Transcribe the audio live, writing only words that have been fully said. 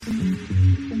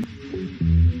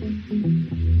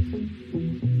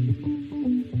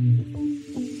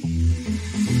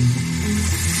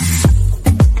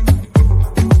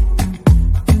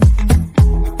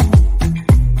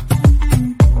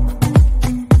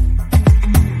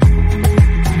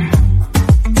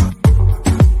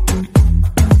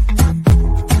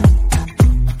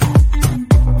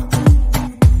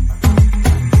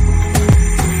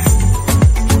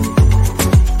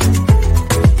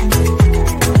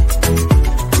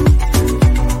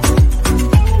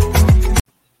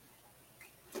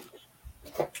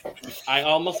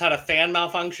almost had a fan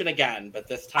malfunction again, but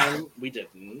this time we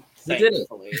didn't. We did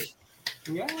it.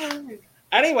 Yeah.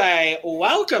 Anyway,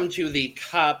 welcome to The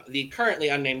Cup, the currently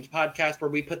unnamed podcast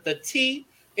where we put the tea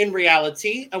in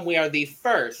reality, and we are the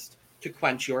first to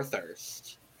quench your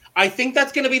thirst. I think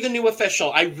that's going to be the new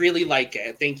official. I really like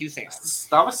it. Thank you, Sam.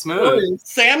 That was smooth.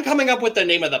 Sam coming up with the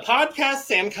name of the podcast.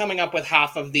 Sam coming up with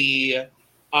half of the...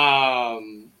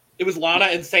 it was Lana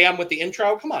and Sam with the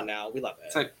intro. Come on now. We love it.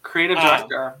 It's a creative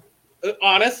director.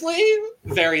 Honestly,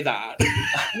 very that.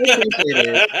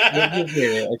 I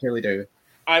really do.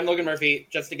 I'm Logan Murphy,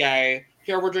 just a guy.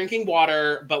 Here we're drinking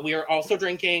water, but we are also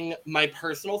drinking my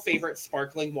personal favorite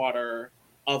sparkling water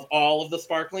of all of the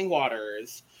sparkling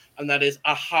waters, and that is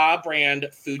AHA brand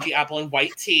Fuji Apple and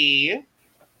White Tea.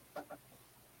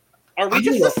 Are we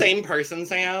just the same person,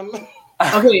 Sam?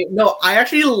 Okay, no, I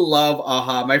actually love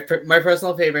AHA. My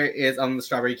personal favorite is the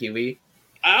strawberry kiwi.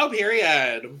 Oh,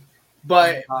 period.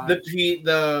 But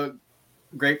the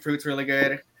grapefruit's really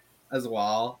good as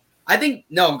well. I think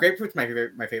grapefruit's my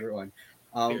favorite one.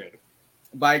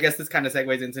 But I guess this kind of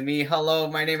segues into me. Hello,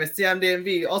 my name is Sam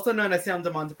DMV, also known as Sam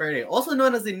de Monteverde, also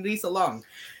known as Elisa Long,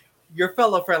 your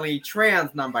fellow friendly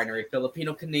trans non-binary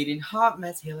Filipino Canadian hot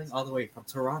mess hailing all the way from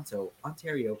Toronto,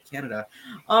 Ontario, Canada.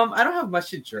 I don't have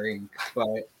much to drink,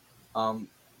 but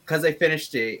because I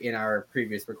finished it in our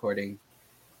previous recording.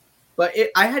 But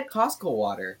I had Costco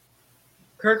water,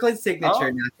 Kirkland's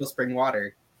signature natural spring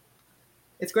water.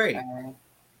 It's great.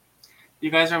 You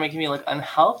guys are making me look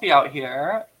unhealthy out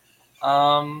here.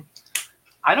 I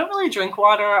don't really drink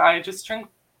water. I just drink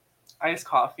iced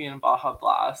coffee and Baja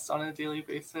Blast on a daily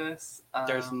basis.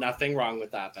 There's nothing wrong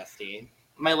with that, bestie.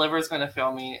 My liver is going to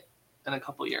fail me in a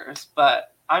couple years,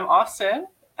 but I'm Austin,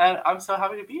 and I'm so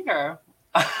happy to be here.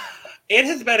 It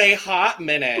has been a hot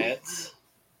minute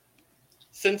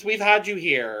since we've had you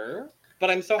here, but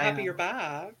I'm so happy you're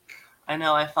back. I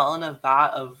know. I fell in a vat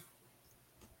of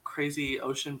crazy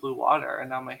ocean blue water, and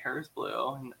now my hair is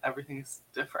blue, and everything's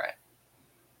different.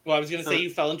 Well, I was going to say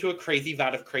you fell into a crazy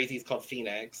vat of crazies called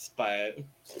Phoenix, but...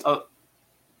 Oh,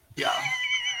 yeah.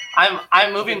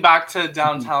 I'm moving back to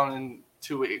downtown in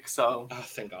 2 weeks, so... Oh,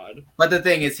 thank God. But the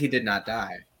thing is, he did not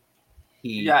die.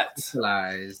 He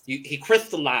crystallized. He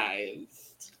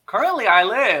crystallized. Currently, I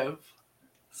live.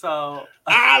 So...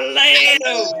 I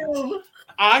live!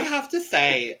 I have to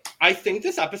say, I think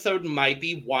this episode might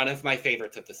be one of my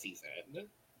favorites of the season.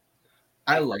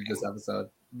 I like this episode.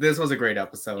 This was a great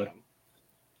episode. Yeah.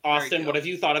 Austin, what have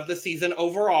you thought of the season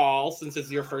overall, since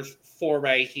it's your first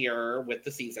foray here with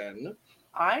the season?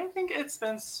 I think it's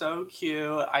been so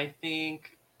cute. I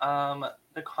think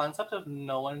the concept of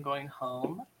no one going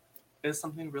home is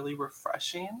something really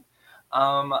refreshing.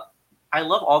 I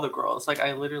love all the girls. Like,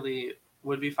 I literally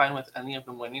would be fine with any of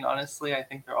them winning, honestly. I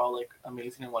think they're all, like,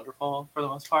 amazing and wonderful for the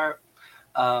most part.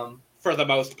 For the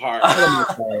most part.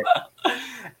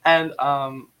 And,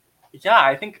 yeah,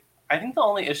 I think the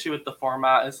only issue with the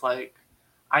format is, like,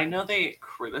 I know they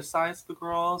criticize the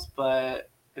girls, but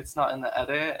it's not in the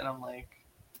edit, and I'm like,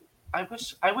 I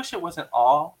wish it wasn't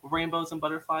all rainbows and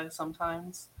butterflies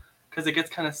sometimes, because it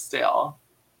gets kind of stale.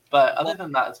 But other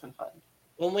than that, it's been fun.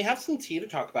 Well, we have some tea to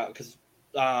talk about, because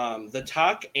the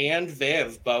Tuck and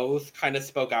Viv both kind of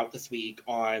spoke out this week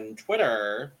on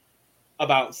Twitter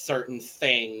about certain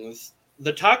things.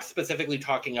 The Tuck specifically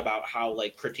talking about how,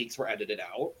 like, critiques were edited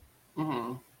out.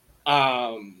 Mm-hmm.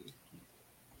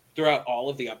 Throughout all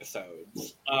of the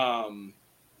episodes. And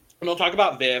we'll talk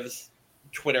about Viv's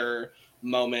Twitter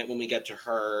moment when we get to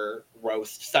her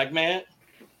roast segment,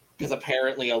 because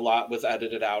apparently a lot was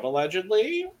edited out,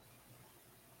 allegedly.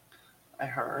 I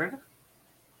heard.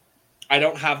 I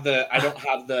don't have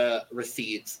the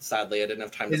receipts, sadly. I didn't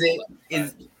have time to pull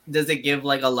them. Does it give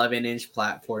like 11-inch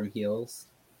platform heels?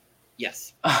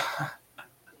 Yes.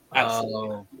 Absolutely.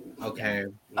 Oh, okay.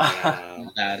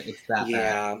 Yeah. It's that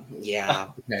bad. Yeah.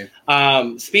 Okay.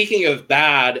 Speaking of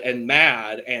bad and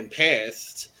mad and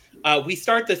pissed, we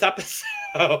start this episode.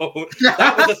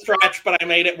 That was a stretch, but I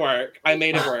made it work.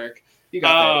 You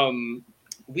got that.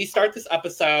 We start this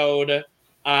episode.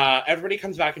 Everybody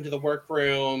comes back into the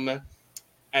workroom,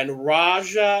 and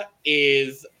Raja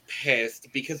is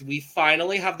pissed because we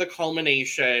finally have the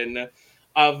culmination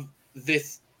of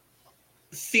this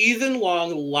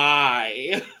season-long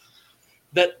lie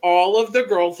that all of the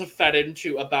girls have fed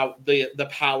into about the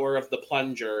power of the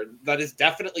plunger that is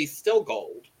definitely still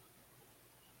gold.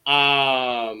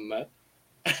 I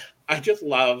just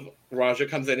love Raja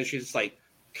comes in and she's just like,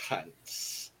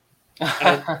 cunts.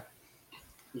 I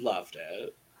loved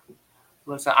it.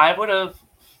 Listen, I would have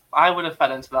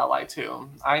fed into that lie too.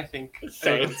 I think it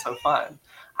would have been so fun.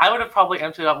 I would have probably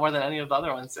emptied out more than any of the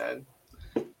other ones did.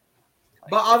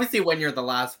 But obviously, when you're the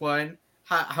last one,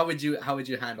 how would you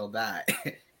handle that?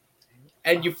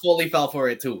 And you fully fell for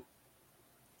it too.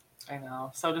 I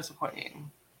know, so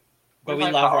disappointing. But we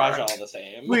love Raja all the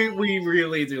same. We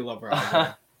really do love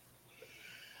Raja.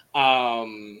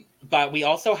 But we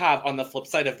also have, on the flip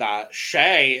side of that,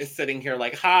 Shay is sitting here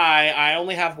like, hi, I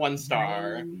only have 1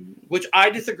 star. Which I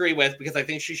disagree with, because I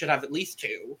think she should have at least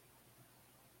 2.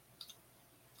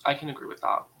 I can agree with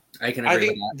that. I can agree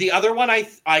with that. The other one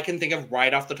I can think of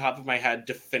right off the top of my head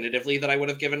definitively that I would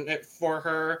have given it for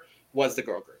her was the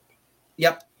girl group.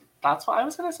 Yep. That's what I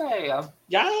was going to say.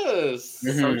 Yes.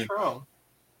 Mm-hmm. So true.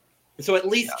 So at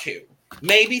least 2.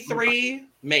 Maybe 3.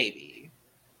 Maybe.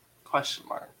 Question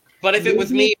mark. But if it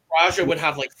was me, Raja would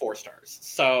have like 4 stars.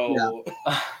 So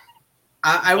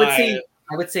I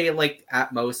would say like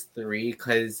at most 3,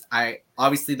 because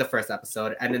obviously the first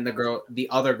episode and then the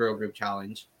other girl group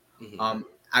challenge. Mm-hmm.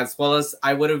 As well as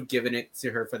I would have given it to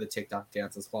her for the TikTok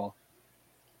dance as well.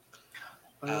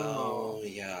 Oh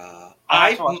yeah. I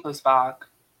have to watch this back.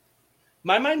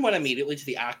 My mind went immediately to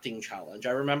the acting challenge.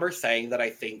 I remember saying that I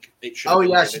think it should. Oh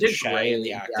yeah, she did Shay great in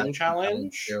the acting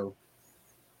challenge.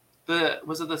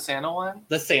 Was it the Santa one?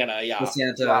 The Santa, yeah. The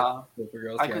Santa. Yeah.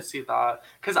 Girls, I could see that,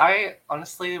 because I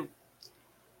honestly,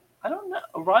 I don't know.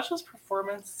 Raja's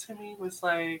performance to me was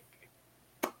like,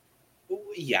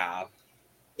 yeah,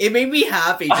 it made me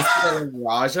happy just because of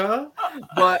Raja,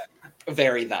 but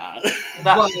very that.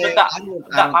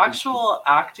 The actual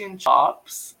acting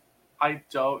chops, I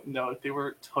don't know if they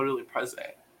were totally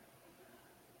present.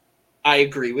 I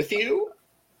agree with you.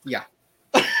 Yeah.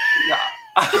 Yeah.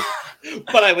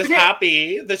 But I was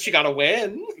happy that she got a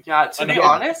win. Yeah, to be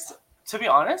honest,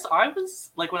 I was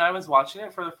like, when I was watching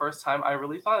it for the first time, I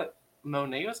really thought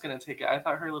Monet was gonna take it. I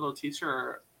thought her little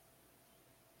teacher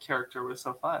character was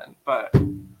so fun, but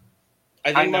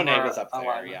I think Monet was up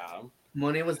there. Yeah,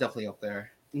 Monet was definitely up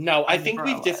there. No, I think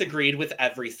we've disagreed with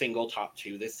every single top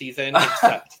 2 this season,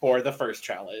 except for the first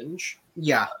challenge.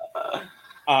 Yeah,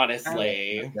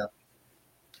 honestly,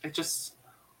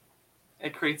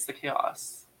 it creates the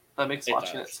chaos that makes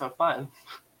watching it so fun.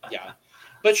 Yeah,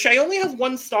 but Shay only has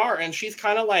 1 star, and she's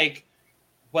kind of like,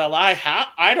 well,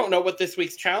 I don't know what this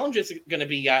week's challenge is going to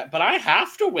be yet, but I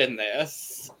have to win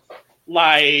this.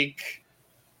 Like,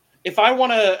 if I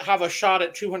want to have a shot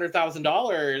at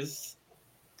 $200,000,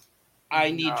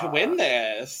 I need to win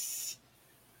this.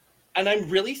 And I'm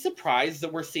really surprised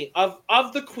that we're seeing,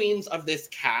 of the queens of this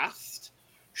cast,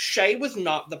 Shay was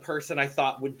not the person I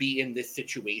thought would be in this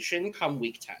situation come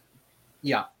week 10.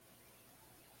 Yeah.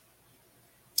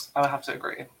 I would have to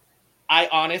agree. I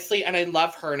honestly, and I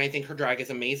love her, and I think her drag is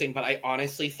amazing, but I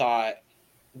honestly thought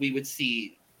we would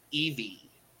see Evie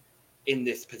in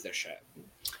this position.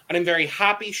 And I'm very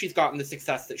happy she's gotten the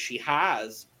success that she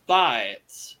has,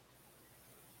 but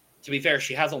to be fair,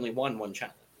 she has only won 1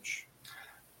 challenge.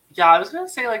 Yeah, I was going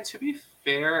to say, like, to be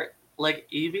fair, like,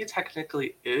 Evie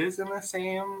technically is in the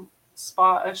same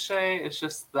spot as Shay. It's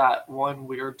just that one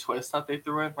weird twist that they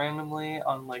threw in randomly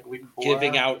on, like, week 4.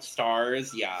 Giving out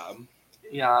stars, yeah.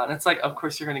 Yeah, and it's like, of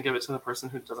course you're going to give it to the person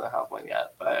who doesn't have one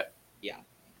yet, but... Yeah.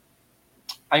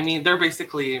 I mean, they're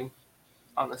basically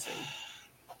on the same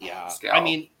scale. I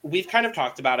mean, we've kind of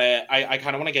talked about it. I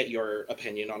kind of want to get your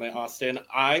opinion on it, Austin.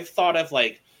 I've thought of,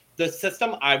 like, the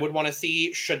system I would want to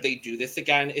see, should they do this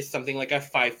again, is something like a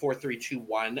 5, 4, 3, 2,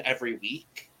 1 every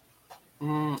week.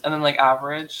 And then, like,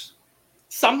 average?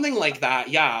 Something like that,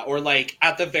 yeah. Or, like,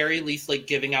 at the very least, like,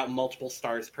 giving out multiple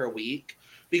stars per week.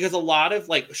 Because a lot of,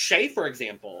 like, Shay, for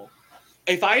example,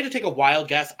 if I had to take a wild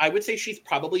guess, I would say she's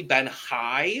probably been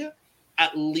high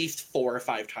at least 4 or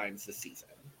 5 times this season.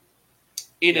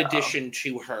 In addition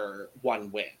to her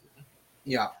 1 win.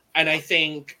 Yeah. And I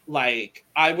think, like,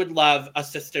 I would love a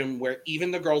system where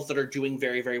even the girls that are doing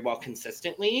very, very well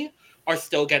consistently are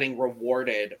still getting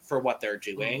rewarded for what they're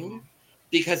doing. Mm-hmm.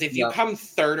 Because if you come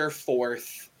 3rd or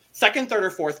 4th, 2nd, 3rd,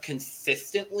 or 4th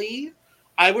consistently,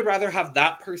 I would rather have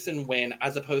that person win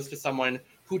as opposed to someone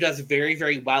who does very,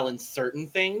 very well in certain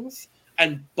things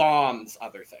and bombs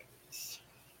other things.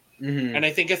 Mm-hmm. And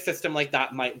I think a system like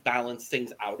that might balance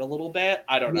things out a little bit.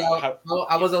 I don't know.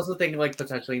 I was also thinking, like,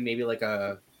 potentially maybe like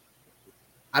a...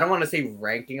 I don't want to say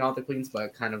ranking all the queens,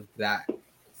 but kind of that.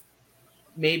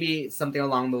 Maybe something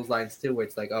along those lines too, where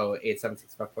it's like, 8, 7,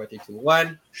 6, 5, 4, 3, 2,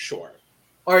 1. Sure.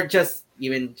 Or just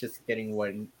getting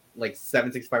 1, like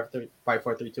 7, 6, 5,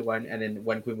 4, 3, 2, 1, and then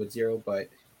 1 queen with 0. But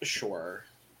sure.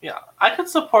 Yeah, I could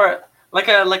support like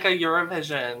a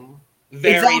Eurovision.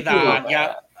 Very that.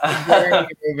 Yeah. Very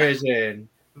Eurovision.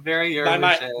 Very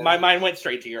Eurovision. My mind went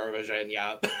straight to Eurovision.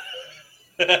 Yeah.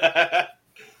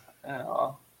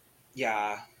 Oh.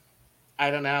 Yeah,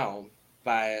 I don't know,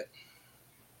 but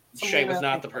Shay was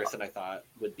not the person I thought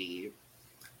would be.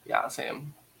 Yeah,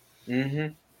 same.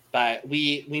 Mm-hmm. But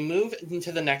we move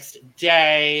into the next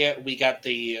day. We get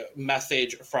the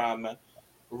message from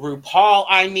RuPaul,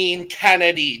 I mean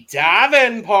Kennedy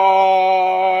Davenport.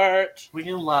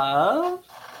 We love?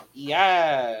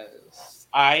 Yes.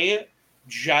 I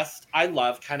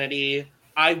love Kennedy.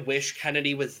 I wish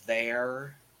Kennedy was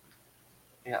there.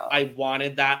 Yeah. I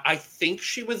wanted that. I think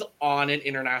she was on an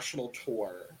international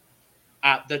tour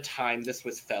at the time this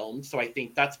was filmed, so I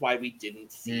think that's why we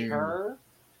didn't see her.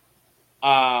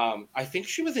 I think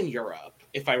she was in Europe,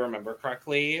 if I remember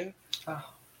correctly.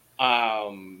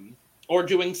 Oh. Or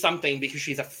doing something, because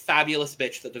she's a fabulous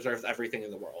bitch that deserves everything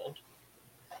in the world.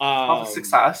 All the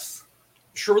success.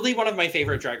 Truly one of my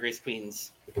favorite Drag Race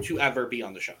queens to ever be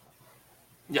on the show.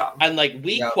 Yeah. And like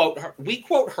we quote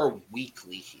her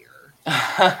weekly here.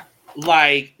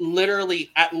 Like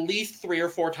literally at least 3 or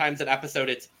 4 times an episode,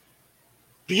 it's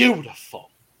beautiful.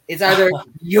 It's either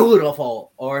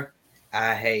beautiful or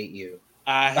I hate you.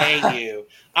 I hate you.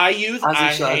 I use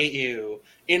I hate you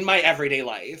in my everyday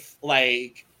life.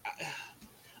 Like,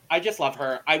 I just love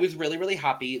her. I was really, really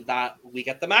happy that we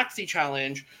get the Maxi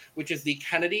Challenge, which is the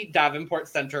Kennedy Davenport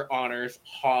Center Honors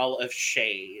Hall of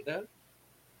Shade.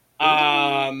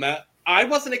 I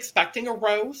wasn't expecting a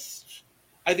roast.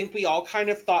 I think we all kind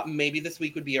of thought maybe this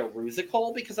week would be a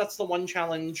Rusical, because that's the one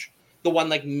challenge, the one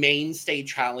like mainstay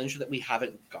challenge that we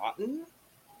haven't gotten.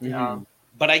 Yeah.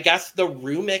 But I guess the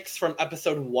Rumix from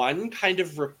episode 1 kind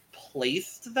of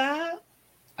replaced that.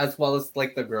 As well as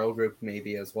like the girl group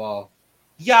maybe as well.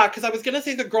 Yeah, because I was gonna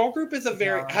say the girl group is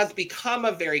has become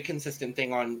a very consistent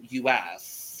thing on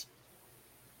US.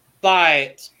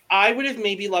 But I would have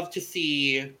maybe loved to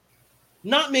see,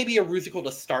 not maybe a Rusical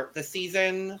to start the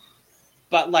season,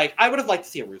 but like I would have liked to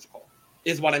see a Rusical,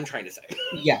 is what I'm trying to say.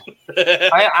 Yeah.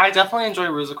 I definitely enjoy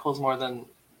Rusicals more than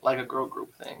like a girl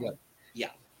group thing. Yep. Yeah.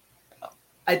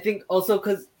 I think also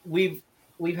because we've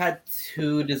had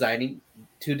two design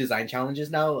challenges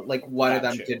now. Like one of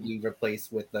them could be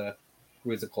replaced with the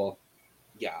Rusical.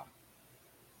 Yeah.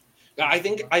 I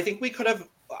think we could have.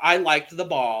 I liked the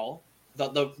ball.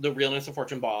 The Realness of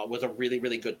Fortune ball was a really,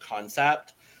 really good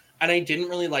concept, and I didn't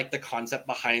really like the concept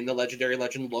behind the Legendary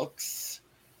Legend Looks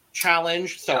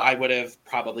challenge. So I would have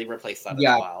probably replaced that as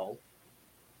well.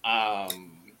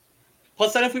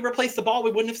 Plus, then if we replaced the ball,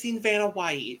 we wouldn't have seen Vanna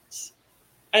White.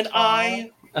 And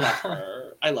I love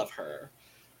her. I love her.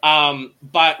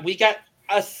 But we get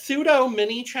a pseudo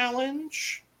mini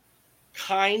challenge,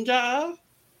 kinda.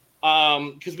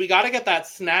 Because we got to get that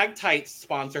Snag Tights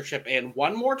sponsorship in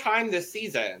one more time this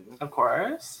season. Of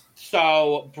course.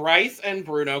 So Bryce and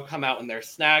Bruno come out in their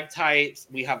Snag Tights.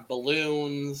 We have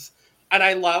balloons. And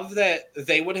I love that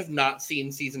they would have not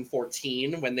seen season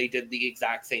 14 when they did the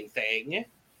exact same thing.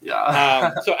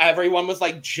 Yeah. So everyone was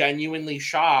like genuinely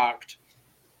shocked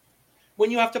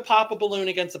when you have to pop a balloon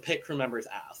against a pit crew member's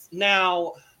ass.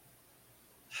 Now,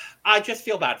 I just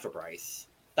feel bad for Bryce.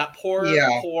 That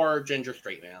poor ginger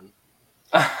straight man.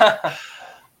 I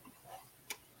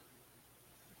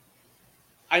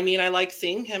mean, I like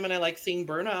seeing him and I like seeing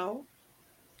Bruno.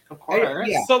 Of course.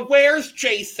 But where's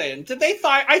Jason? Did they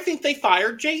fire? I think they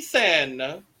fired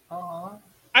Jason. Aww.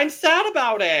 I'm sad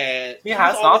about it. He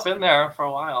has not been there for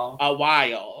a while.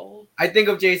 I think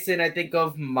of Jason. I think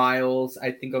of Miles.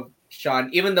 I think of Sean.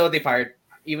 Even though they're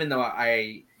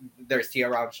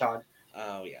still around Sean.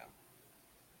 Oh yeah.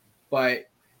 But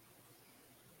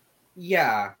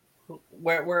yeah,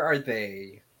 where are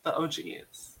they? The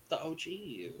OGs. The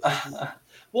OGs.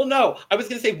 Well, no, I was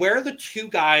gonna say, where are the 2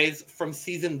 guys from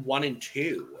season 1 and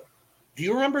 2? Do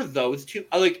you remember those 2?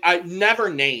 Like, I never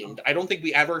named. I don't think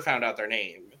we ever found out their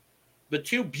name. The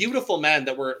 2 beautiful men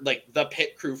that were like the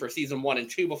pit crew for season 1 and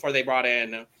 2 before they brought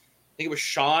in, I think it was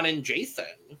Sean and Jason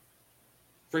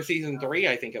for season 3.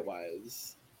 I think it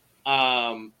was.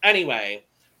 Anyway,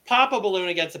 pop a balloon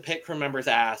against a pit crew member's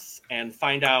ass and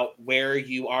find out where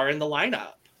you are in the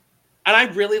lineup. And I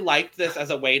really liked this as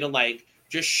a way to like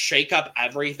just shake up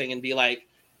everything and be like,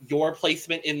 your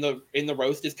placement in the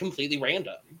roast is completely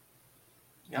random.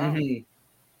 Yeah.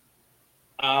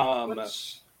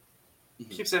 Which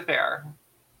keeps it fair.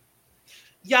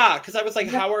 Yeah, because I was like,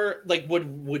 how are like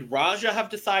would Raja have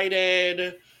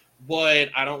decided? I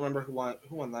don't remember who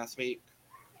won last week.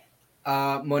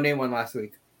 Monet won last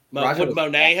week. Would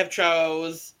Monet have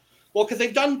chose? Well, because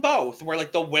they've done both, where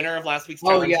like the winner of last week's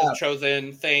challenge has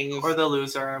chosen things, or the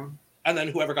loser, and then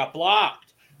whoever got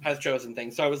blocked has chosen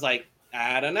things. So I was like,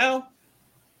 I don't know,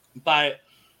 but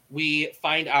we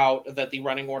find out that the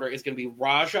running order is going to be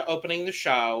Raja opening the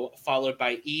show, followed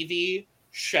by Evie,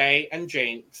 Shay, and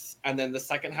Jinx, and then the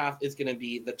second half is going to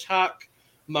be the Tuck,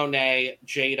 Monet,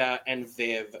 Jada, and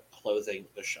Viv closing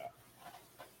the show.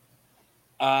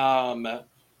 An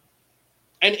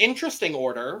interesting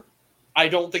order. I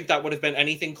don't think that would have been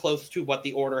anything close to what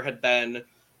the order had been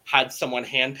had someone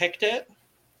handpicked it.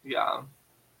 Yeah.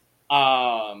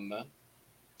 I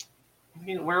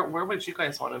mean, where would you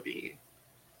guys want to be?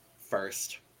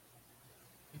 First.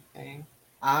 Okay.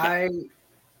 I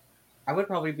would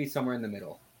probably be somewhere in the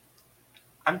middle.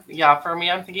 For me,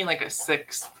 I'm thinking like a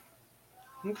sixth.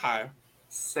 Okay.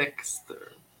 Sixth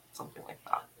or something like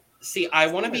that. See, I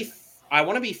want to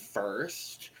be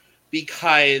first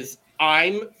because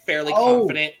I'm fairly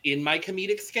confident in my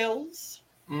comedic skills.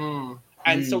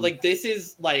 And so, like, this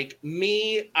is, like,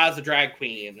 me as a drag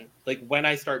queen, like, when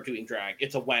I start doing drag,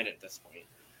 it's a when at this point.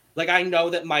 Like, I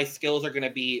know that my skills are going to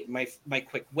be my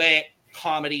quick wit,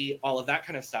 comedy, all of that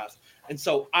kind of stuff. And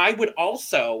so I would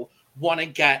also want to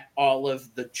get all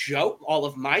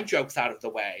of my jokes out of the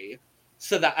way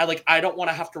so that I don't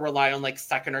want to have to rely on, like,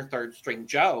 second or third string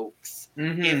jokes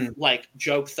if, like,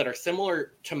 jokes that are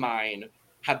similar to mine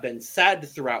have been said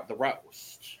throughout the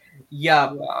roast.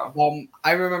 Yeah.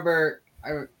 I remember...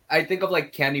 I think of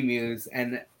like Candy Muse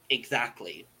and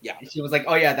exactly. Yeah. She was like,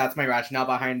 "Oh yeah, that's my rationale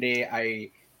behind it. I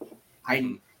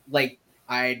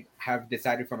have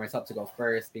decided for myself to go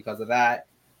first because of that."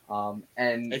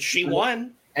 And she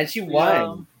won. And she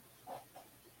won.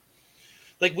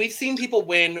 Like, we've seen people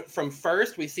win from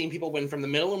first, we've seen people win from the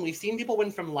middle, and we've seen people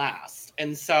win from last.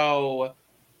 And so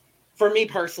for me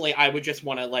personally, I would just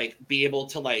want to like be able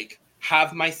to like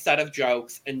have my set of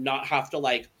jokes and not have to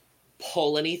like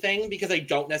pull anything because I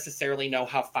don't necessarily know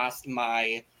how fast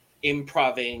my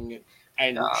improving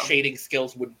and shading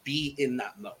skills would be in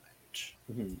that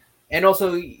moment. And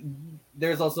also,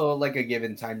 there's also like a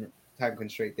given time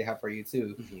constraint they have for you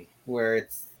too, where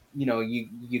it's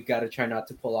you got to try not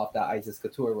to pull off that Isis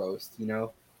Couture roast.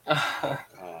 God,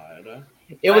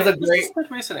 it was a great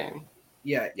reasoning.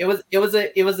 Yeah, it was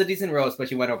a decent roast, but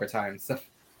she went over time. So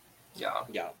yeah.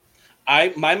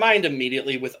 My mind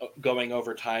immediately with going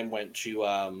over time went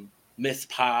to Miss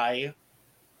Pie.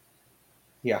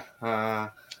 Yeah.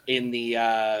 In the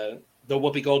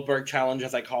Whoopi Goldberg challenge,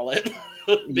 as I call it,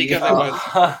 because it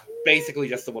was basically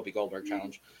just the Whoopi Goldberg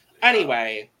challenge.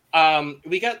 Anyway,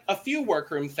 we got a few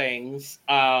workroom things.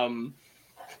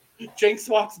 Jinx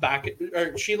walks back,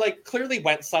 or she like clearly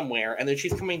went somewhere, and then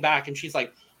she's coming back, and she's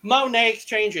like, Monet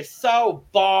Exchange is so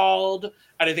bald.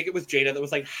 And I think it was Jada that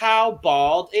was like, how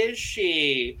bald is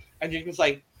she? And Jinx was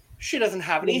like, she doesn't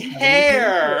have any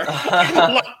hair.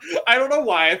 I don't know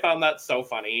why I found that so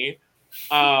funny.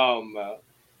 But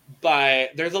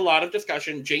there's a lot of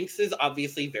discussion. Jinx is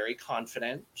obviously very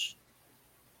confident.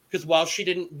 Because while she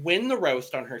didn't win the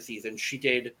roast on her season, she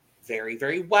did very,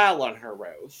 very well on her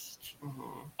roast.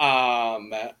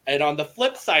 And on the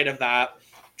flip side of that,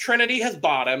 Trinity has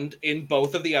bottomed in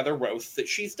both of the other roasts that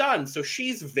she's done, so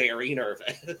she's very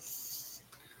nervous.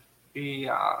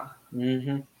 Yeah.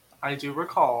 I do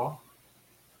recall.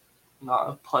 Not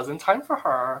a pleasant time for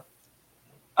her.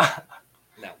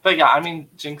 No. But yeah, I mean,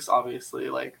 Jinx obviously,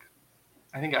 like,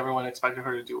 I think everyone expected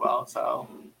her to do well, so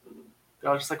they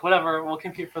were just like, whatever, we'll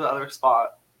compete for the other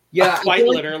spot. Yeah, quite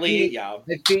literally, yeah.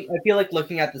 I feel like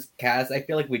looking at this cast, I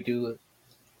feel like we do.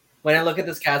 When I look at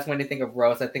this cast, when I think of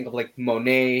roast, I think of like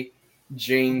Monet,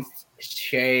 Jinx,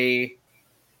 Shay.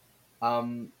 I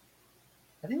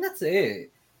think that's it.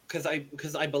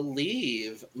 Because I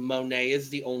believe Monet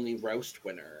is the only roast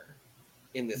winner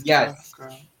in this cast.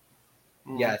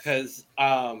 Yes. Because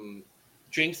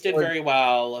Jinx did very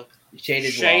well.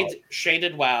 Shay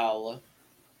did well.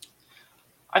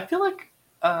 I feel like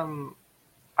I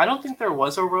don't think there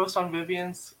was a roast on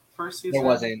Vivian's first season. There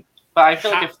wasn't. But I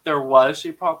feel like if there was,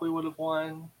 she probably would have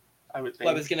won. I would think.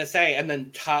 Well, I was going to say, and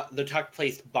then the Tuck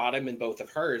placed bottom in both of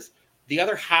hers. The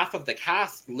other half of the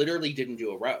cast literally didn't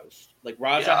do a roast. Like,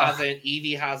 Raja hasn't,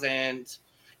 Evie hasn't.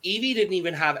 Evie didn't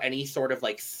even have any sort of,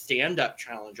 like, stand-up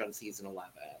challenge on season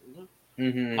 11.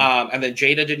 And then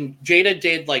Jada didn't. Jada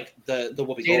did, like, the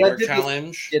Whoopi Goldberg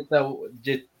challenge. Did the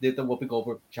Whoopi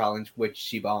Goldberg challenge, which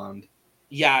she bombed.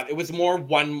 Yeah, it was more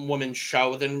one-woman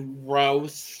show than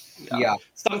roast. Yeah.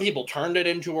 Some people turned it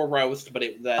into a roast, but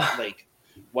like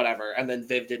whatever. And then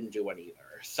Viv didn't do one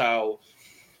either. So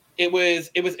it was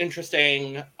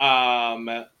interesting.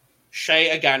 Shay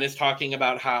again is talking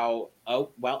about how,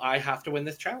 I have to win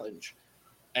this challenge.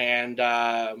 And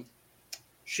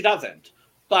she doesn't.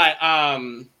 But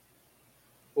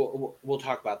we'll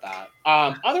talk about that.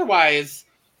 Otherwise,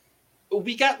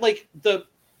 we got like the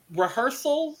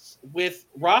rehearsals with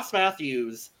Ross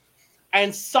Matthews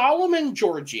and Solomon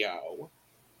Giorgio.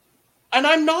 And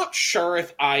I'm not sure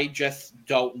if I just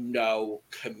don't know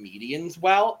comedians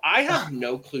well. I have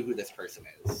no clue who this person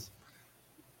is.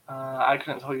 I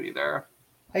couldn't tell you either.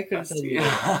 I couldn't tell you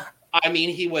either. I mean,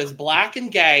 he was black and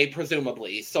gay,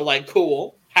 presumably. So, like,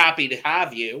 cool. Happy to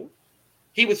have you.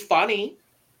 He was funny.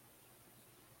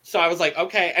 So I was like,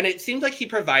 okay. And it seemed like he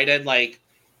provided, like,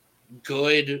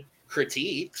 good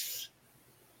critiques.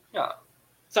 Yeah.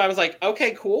 So I was like,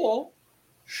 okay, cool.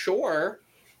 Sure.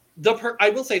 I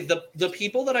will say the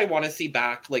people that I want to see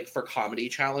back, like, for comedy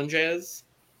challenges,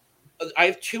 I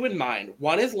have two in mind.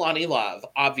 One is Lonnie Love,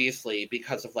 obviously,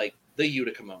 because of, like, the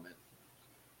Utica moment.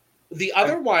 The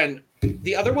other one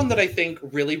that I think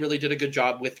really, really did a good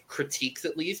job with critiques,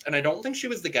 at least, and I don't think she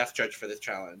was the guest judge for this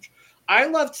challenge. I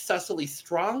loved Cecily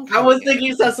Strong. I was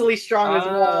thinking Cecily Strong as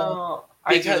well.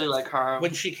 I really like her.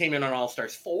 When she came in on All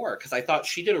Stars 4, because I thought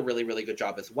she did a really, really good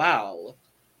job as well.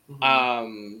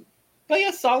 Mm-hmm. But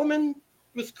yeah, Solomon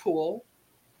was cool.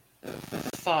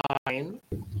 Fine.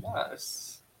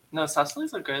 Yes. No,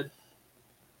 Cecily's a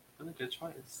really good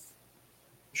choice.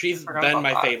 She's been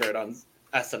my favorite on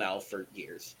SNL for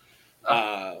years.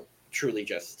 Truly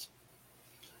just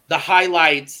the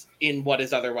highlights in what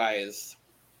is otherwise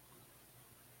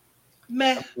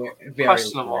meh.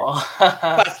 Questionable.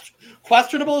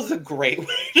 Questionable is a great way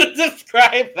to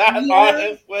describe that,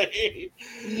 honestly.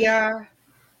 Yeah.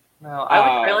 No,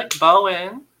 I like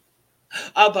Bowen.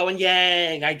 Oh, Bowen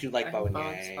Yang. I do like Bowen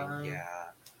Yang. Fun. Yeah.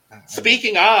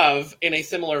 Speaking of, in a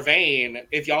similar vein,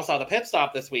 if y'all saw the pit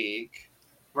stop this week,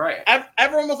 right?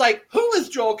 Everyone was like, "Who is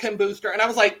Joel Kim Booster?" And I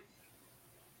was like,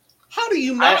 "How do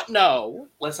you not know?"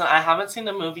 Listen, I haven't seen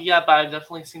the movie yet, but I've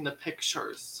definitely seen the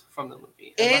pictures from the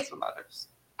movie, and that's what matters.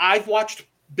 I've watched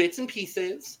bits and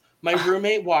pieces. My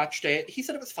roommate watched it. He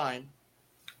said it was fine.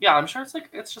 Yeah, I'm sure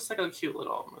it's just like a cute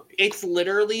little movie. It's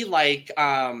literally like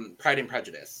Pride and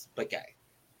Prejudice, but gay.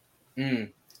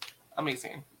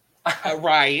 Amazing.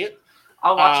 Right.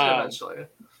 I'll watch it eventually.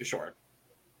 Sure.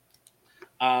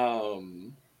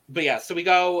 But yeah, so we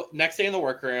go next day in the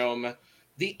workroom.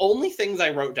 The only things I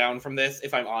wrote down from this,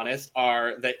 if I'm honest,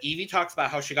 are that Evie talks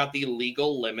about how she got the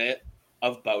legal limit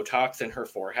of Botox in her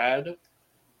forehead.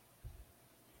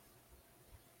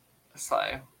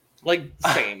 Slay. Like,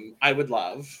 same. I would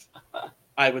love.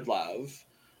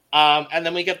 And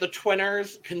then we get the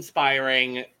twinners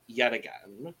conspiring yet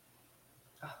again.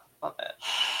 Love it.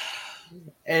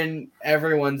 And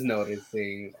everyone's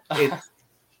noticing. It's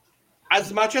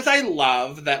as much as I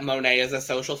love that Monet is a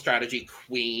social strategy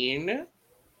queen,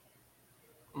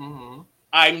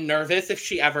 I'm nervous if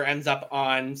she ever ends up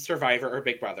on Survivor or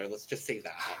Big Brother. Let's just say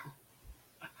that.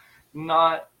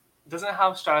 Doesn't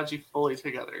have strategy fully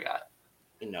together yet.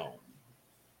 No.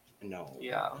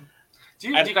 Yeah. Do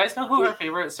you guys know who her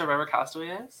favorite Survivor castaway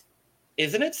is?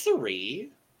 Isn't it Suri?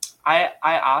 I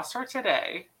asked her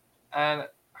today, and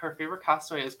her favorite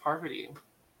castaway is Parvati.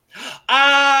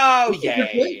 Oh,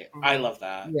 yay. I love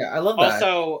that. Yeah, I love that.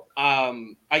 Also,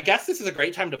 I guess this is a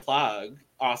great time to plug,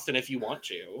 Austin, if you want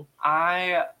to.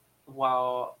 If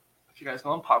you guys go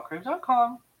on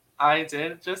popcrave.com, I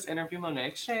did just interview Monet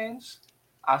Exchange,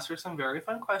 asked her some very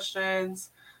fun questions.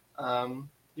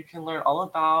 You can learn all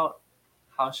about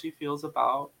how she feels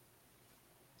about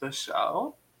the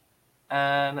show.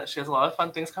 And she has a lot of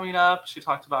fun things coming up. She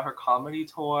talked about her comedy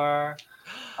tour.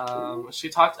 She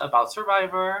talked about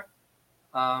Survivor.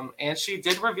 And she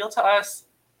did reveal to us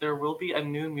there will be a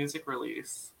new music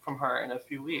release from her in a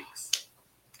few weeks.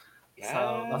 Yeah.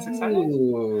 So that's exciting.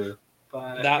 Ooh.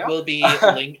 But that will be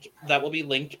linked. That will be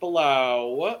linked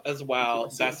below as well.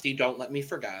 Bestie, don't let me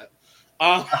forget.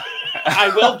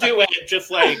 I will do it. Just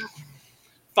like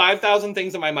 5,000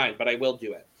 things in my mind, but I will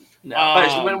do it. No,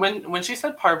 but when she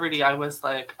said Parvati, I was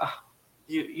like,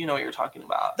 you know what you're talking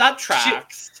about. That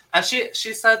tracks.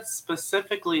 She said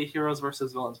specifically Heroes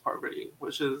versus Villains Parvati,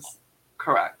 which is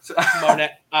correct.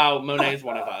 Monet is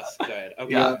one of us. Good.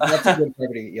 Okay. Yeah, that's a good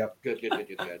Parvati. Yep.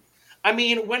 Good. I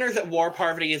mean, Winners at War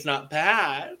Parvati is not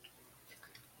bad,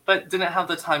 but didn't have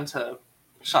the time to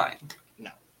shine.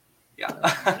 No. Yeah.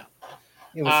 No.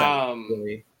 It was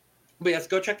really. But yes,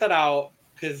 go check that out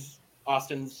because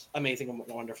Austin's amazing and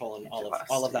wonderful and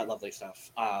all of that lovely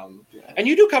stuff. And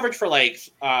you do coverage for like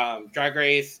Drag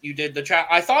Race. You did the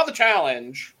I saw the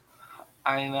challenge.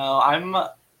 I know.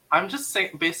 I'm just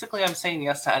saying. Basically, I'm saying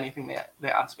yes to anything they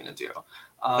ask me to do.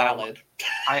 Valid.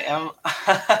 I am.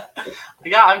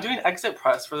 Yeah, I'm doing exit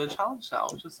press for the challenge now,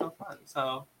 which is so fun.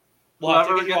 So. Well, I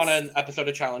think you want an episode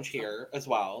of Challenge here as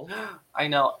well. I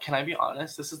know. Can I be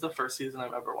honest? This is the first season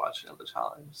I'm ever watching of the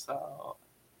challenge, so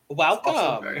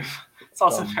welcome. It's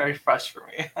also very fresh for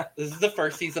me. This is the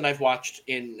first season I've watched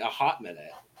in a hot minute,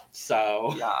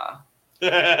 so yeah.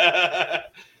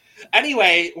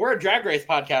 Anyway, we're a Drag Race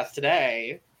podcast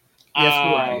today. Yes,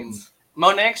 we are.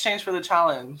 Monet exchanged for the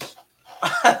challenge.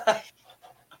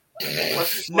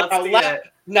 let's see it.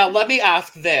 Now let me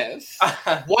ask this.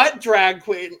 What drag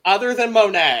queen, other than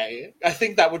Monet, I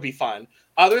think that would be fun.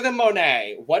 Other than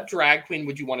Monet, what drag queen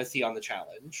would you want to see on the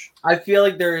challenge? I feel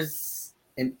like there's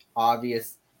an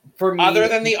obvious, for me. Other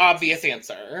than the obvious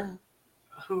answer.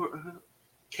 Who?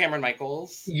 Cameron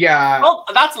Michaels. Yeah. Well,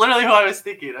 that's literally who I was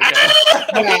thinking. Okay.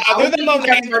 Okay, other than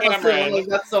Monet and Cameron. Like,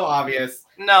 that's so obvious.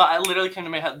 No, I literally came to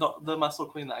my head. The muscle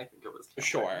queen that I think it was. Cameron.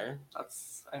 Sure.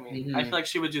 I feel like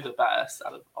she would do the best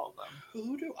out of all of them.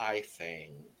 Who do I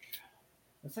think?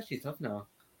 That's actually tough now.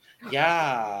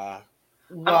 Yeah.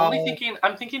 Well,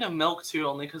 I'm thinking of Milk too,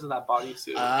 only because of that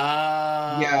bodysuit.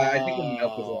 yeah, I think of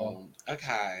Milk as well.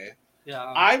 Okay. Yeah.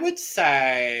 I would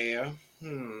say,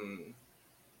 I'm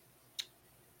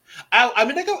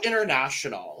gonna go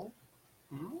international.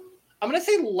 I'm gonna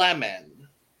say Lemon.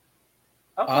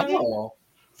 Okay. Oh.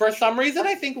 For some reason,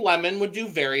 I think Lemon would do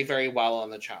very, very well on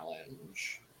the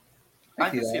challenge. I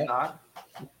can see that.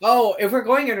 Oh, if we're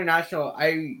going international,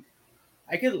 I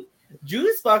could.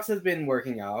 Juice Box has been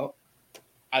working out.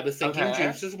 I was thinking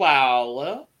Juice as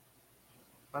well.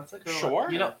 That's a good sure.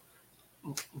 one. You know,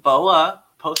 Boa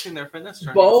posting their fitness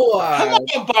journey. Boa. Hello,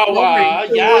 Boa.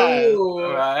 Yeah.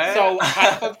 Right. So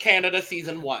half of Canada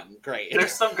season 1. Great.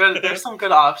 There's some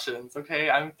good options. Okay,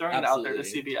 I'm throwing it out there to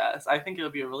Absolutely. CBS. I think it'll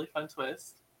be a really fun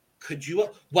twist. Could you?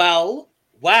 Well.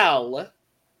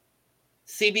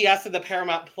 CBS and the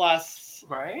Paramount Plus.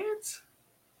 Right.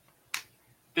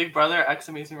 Big Brother, X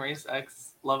Amazing Race,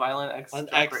 X Love Island, X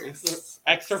Drag Race,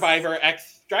 X Survivor,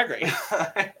 X Drag Race.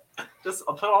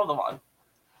 I'll put all of them on.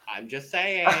 I'm just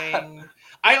saying.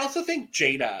 I also think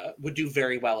Jada would do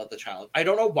very well at the challenge. I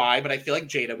don't know why, but I feel like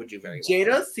Jada would do very well.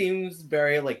 Jada seems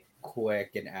very like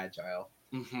quick and agile.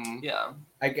 Mm-hmm. Yeah,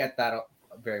 I get that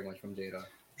very much from Jada.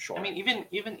 Sure. I mean,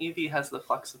 even Evie has the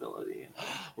flexibility.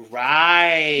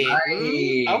 Right.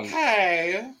 Right.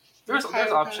 Okay. There's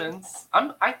options.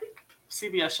 I think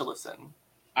CBS should listen.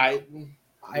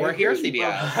 We're here,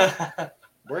 CBS.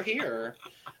 We're here.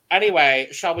 Anyway,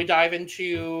 shall we dive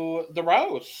into the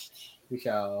roast? We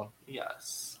shall.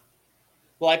 Yes.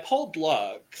 Well, I pulled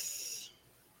looks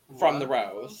from the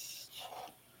roast.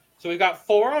 So we've got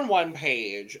 4 on one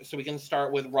page. So we can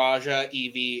start with Raja,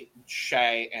 Evie,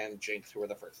 Shay, and Jinx, who are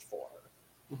the first 4.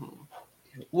 Mm-hmm.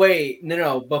 Wait,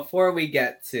 no. Before we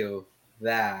get to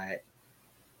that,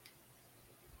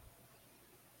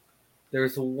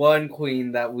 there's one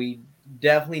queen that we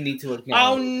definitely need to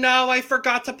acknowledge. Oh no, I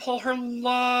forgot to pull her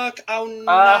look. Oh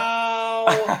no.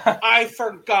 I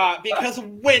forgot because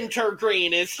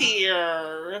Wintergreen is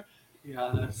here.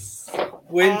 Yes.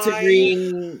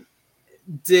 Wintergreen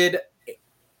did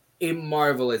a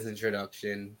marvelous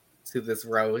introduction to this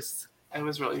roast. It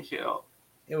was really cute.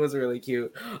 It was really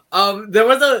cute. There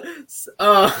was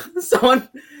someone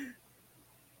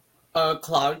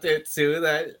clocked it too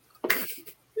that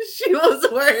she was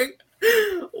wearing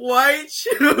white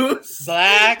shoes.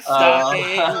 Black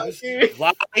stockings,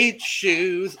 white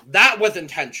shoes. That was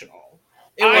intentional.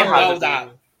 I know that.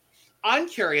 I'm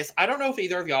curious. I don't know if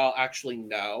either of y'all actually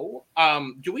know.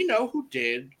 Do we know who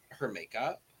did her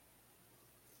makeup?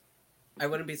 I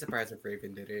wouldn't be surprised if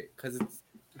Raven did it because it's.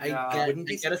 Yeah.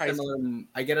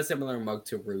 I get a similar mug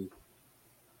to Ru.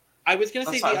 I was gonna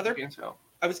say the other. So.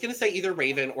 I was gonna say either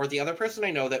Raven or the other person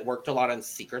I know that worked a lot on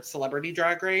Secret Celebrity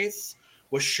Drag Race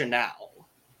was Chanel.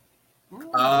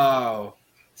 Oh.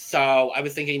 So I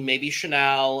was thinking maybe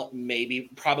Chanel,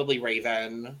 probably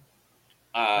Raven.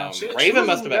 She Raven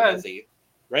must have been busy.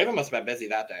 Raven must have been busy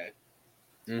that day.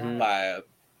 Mm-hmm. But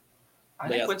I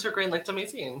think Wintergreen looked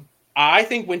amazing. I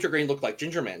think Wintergreen looked like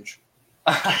Ginger Minge.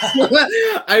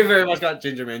 I very much got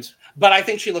Ginger Minge. But I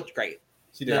think she looked great.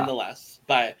 She did. Nonetheless.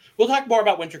 But we'll talk more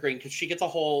about Wintergreen because she gets a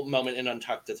whole moment in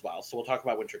Untucked as well. So we'll talk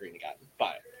about Wintergreen again.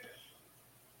 But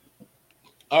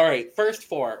all right, first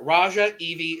 4. Raja,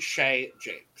 Evie, Shay,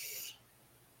 Jinx.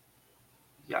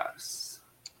 Yes.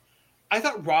 I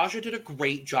thought Raja did a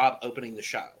great job opening the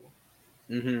show.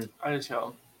 Mm-hmm. I did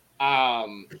too.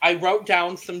 I wrote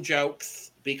down some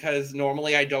jokes because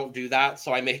normally I don't do that,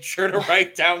 so I made sure to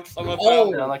write down some of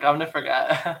them. No, like I'm gonna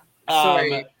forget.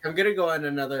 Sorry, I'm gonna go on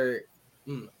another.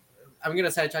 I'm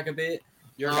gonna sidetrack a bit.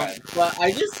 You're good. But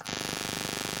I just.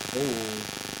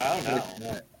 Oh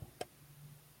no.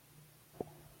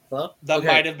 Hello? That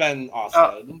might have been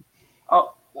Austin.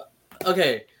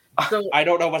 Okay. So I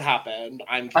don't know what happened.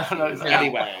 I'm confused.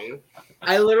 Anyway.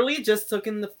 I literally just took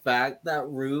in the fact that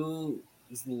Ru's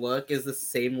look is the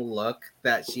same look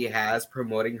that she has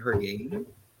promoting her game.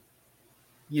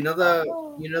 You know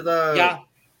the Yeah.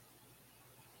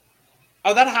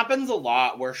 Oh, that happens a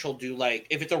lot where she'll do like,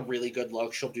 if it's a really good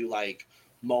look, she'll do like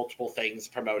multiple things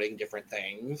promoting different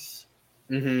things.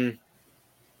 Mm-hmm.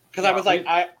 Because I was like,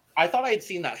 I thought I had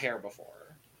seen that hair before.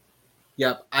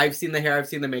 Yep, I've seen the hair, I've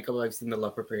seen the makeup, I've seen the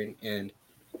leopard print, and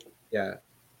yeah.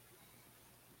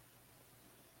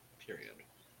 Period.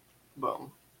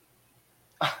 Boom.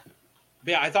 But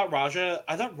yeah, I thought Raja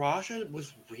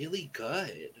was really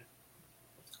good.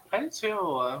 I did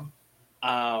too.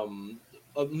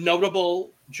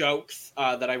 Notable jokes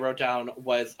that I wrote down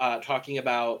was talking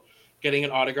about getting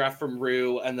an autograph from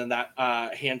Rue, and then that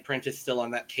handprint is still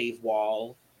on that cave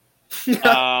wall. Right.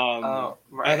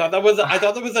 I thought that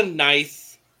was a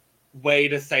nice way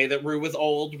to say that Rue was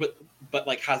old, but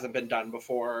like hasn't been done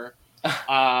before.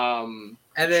 And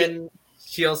then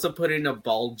she also put in a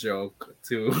bald joke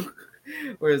too,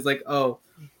 where it's like, oh,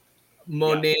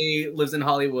 Monet lives in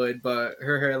Hollywood, but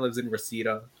her hair lives in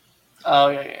Reseda. Oh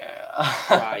yeah.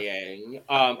 Crying.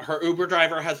 Her Uber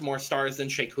driver has more stars than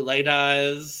Shea Coulee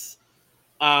does.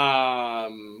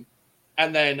 And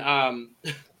then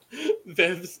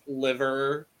Viv's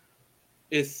liver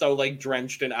is so like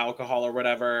drenched in alcohol or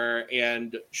whatever,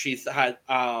 and she's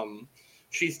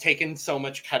taken so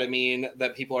much ketamine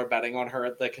that people are betting on her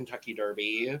at the Kentucky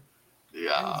Derby.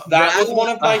 Yeah. That was one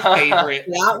of my favorite.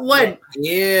 That one,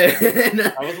 yeah.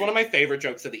 That was one of my favorite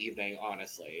jokes of the evening,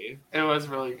 honestly. It was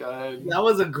really good. That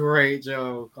was a great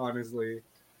joke, honestly.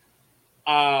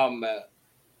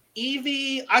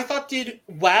 Evie, I thought did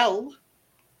well.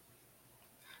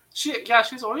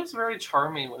 She's always very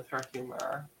charming with her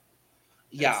humor.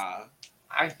 Yeah.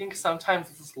 I think sometimes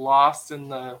it's lost in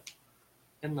the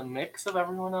mix of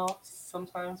everyone else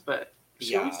sometimes, but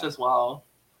she always does well.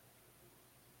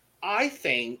 I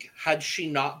think had she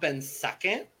not been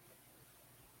second,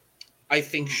 I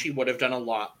think she would have done a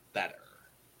lot better.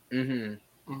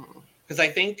 Because I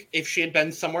think if she had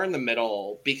been somewhere in the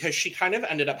middle, because she kind of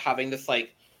ended up having this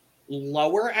like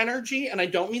lower energy, and I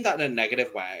don't mean that in a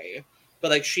negative way, but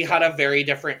like she had a very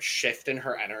different shift in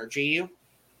her energy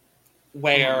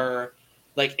where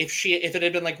like if it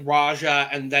had been like Raja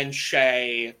and then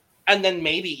Shea and then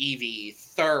maybe Evie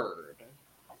third,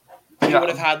 she would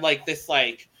have had like this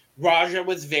like Raja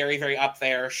was very, very up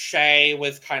there. Shea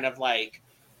was kind of like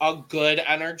a good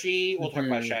energy. We'll talk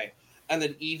about Shea. And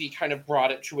then Evie kind of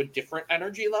brought it to a different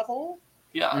energy level.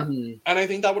 Yeah. And I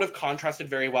think that would have contrasted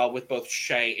very well with both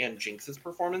Shea and Jinx's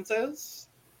performances.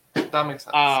 That makes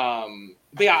sense.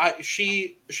 But yeah,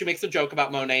 she makes a joke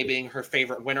about Monet being her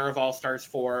favorite winner of All Stars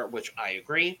 4, which I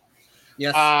agree.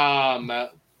 Yes.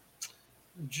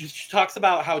 She talks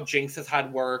about how Jinx has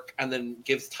had work and then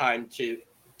gives time to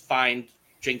find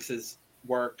Jinx's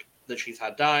work that she's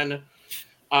had done.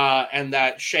 And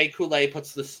that Shea Coulee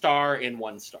puts the star in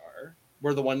 1 star.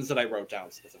 Were the ones that I wrote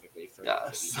down specifically for.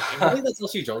 Yes. I think that's all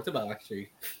she joked about, actually.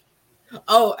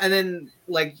 Oh, and then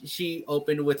like she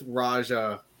opened with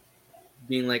Raja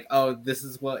being like, "Oh, this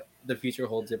is what the future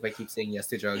holds if I keep saying yes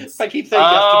to drugs." If I keep saying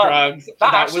yes to drugs.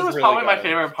 That actually was really probably good. my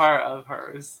favorite part of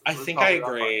hers. I think I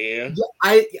agree. Yeah,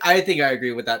 I think I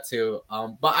agree with that too.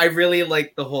 But I really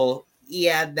like the whole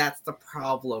that's the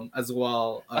problem as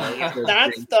well. That's the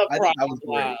problem. That was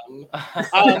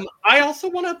great. I also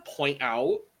want to point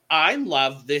out, I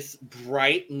love this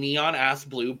bright neon ass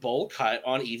blue bowl cut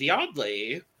on Evie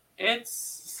Oddly.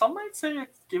 Some might say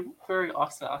it's giving very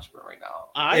Austin Ashburn right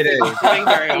now. It is giving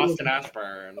very Austin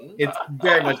Ashburn. It's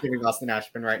very much giving Austin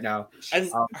Ashburn right now.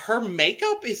 And her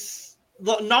makeup is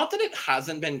not that it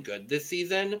hasn't been good this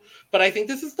season, but I think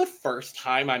this is the first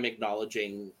time I'm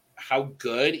acknowledging how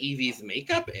good Evie's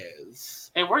makeup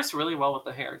is. It works really well with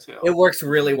the hair too. It works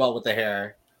really well with the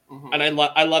hair. And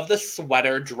I love the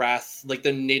sweater dress, like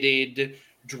the knitted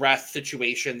dress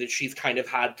situation that she's kind of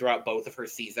had throughout both of her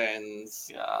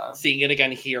seasons. Yeah. Seeing it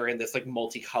again here in this like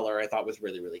multicolor, I thought was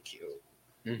really, really cute.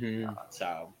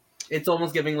 So it's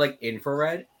almost giving like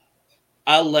infrared.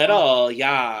 A little,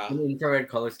 yeah. An infrared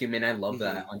color scheme, and I love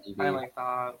that on TV. I like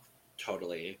that.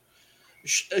 Totally.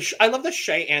 I love that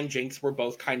Shea and Jinx were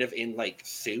both kind of in like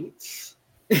suits.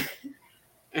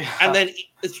 And then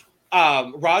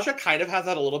Raja kind of has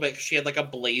that a little bit because she had like a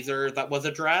blazer that was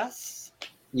a dress.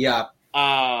 Yeah.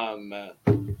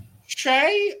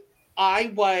 Shea,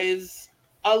 I was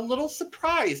a little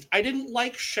surprised. I didn't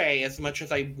like Shea as much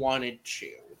as I wanted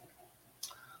to.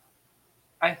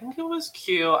 I think it was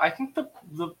cute. I think the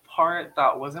part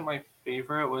that wasn't my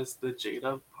favorite was the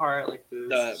Jada part. Like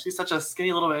she's such a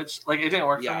skinny little bitch. Like it didn't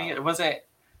work for me. It wasn't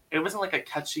like a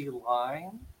catchy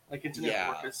line. Like it didn't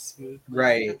work as smooth.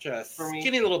 Right. For me.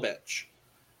 Skinny little bitch.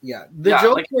 Yeah.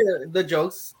 The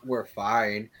jokes were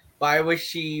fine. But I wish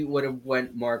she would have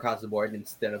went more across the board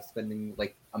instead of spending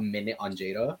like a minute on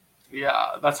Jada.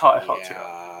 Yeah, that's how I felt too.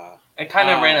 It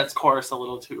kind of ran its course a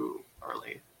little too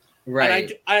early.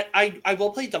 Right. And I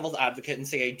will play devil's advocate and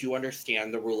say I do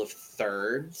understand the rule of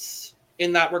thirds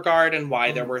in that regard and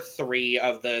why there were 3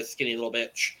 of the skinny little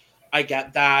bitch. I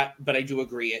get that, but I do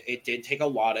agree it did take a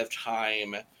lot of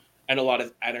time and a lot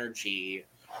of energy.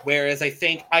 Whereas I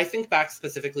think back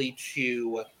specifically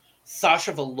to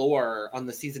Sasha Velour on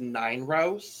the season 9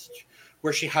 roast,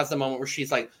 where she has the moment where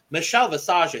she's like, Michelle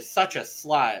Visage is such a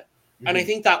slut. And I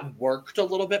think that worked a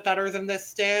little bit better than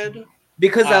this did.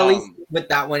 Because at least with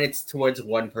that one, it's towards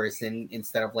one person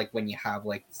instead of like when you have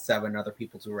like 7 other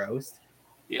people to roast.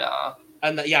 Yeah.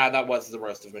 And that was the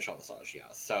roast of Michelle Visage,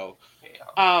 yeah. So,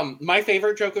 my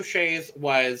favorite joke of Shay's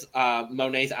was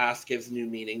Monet's ass gives new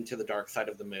meaning to the dark side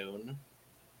of the moon.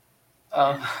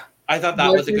 I thought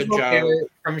that was a good joke.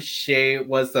 From Shay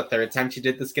was the 3rd time she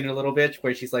did the skinny little bitch,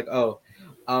 where she's like,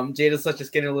 Jada's such a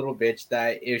skinny little bitch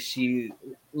that if she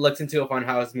looks into a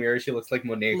funhouse mirror, she looks like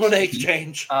Monet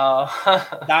Exchange.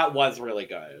 That was really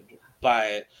good.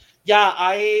 But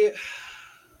yeah,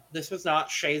 this was not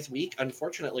Shay's week,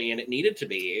 unfortunately, and it needed to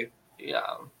be.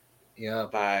 Yeah. Yeah.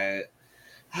 But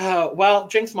well,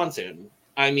 Jinx Monsoon.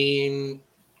 I mean,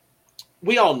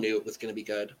 we all knew it was going to be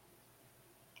good.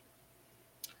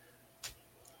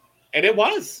 And it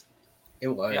was. It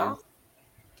was. Yeah.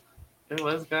 It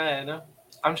was good.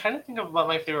 I'm trying to think of what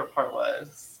my favorite part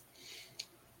was.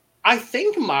 I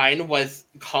think mine was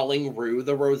calling Rue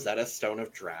the Rosetta Stone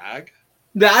of Drag.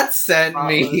 That sent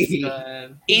me.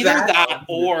 Either that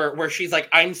or where she's like,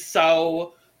 I'm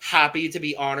so happy to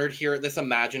be honored here at this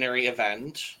imaginary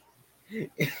event.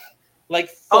 Like,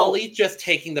 fully just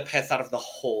taking the piss out of the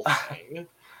whole thing.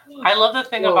 I love the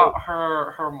thing about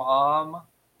her mom.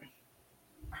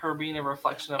 Her being a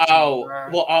reflection of her.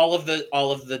 Well, all of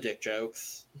the dick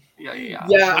jokes. Yeah.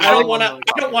 I don't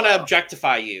want to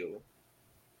objectify you.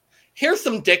 Here's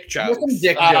some dick jokes.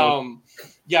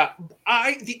 Yeah,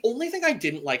 the only thing I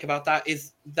didn't like about that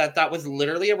is that was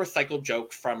literally a recycled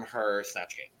joke from her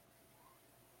Snatch Game.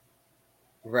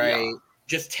 Right. Yeah.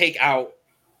 Just take out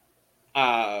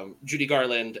Judy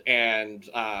Garland and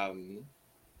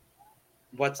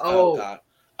what's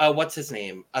his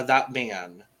name? That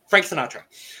man. Frank Sinatra.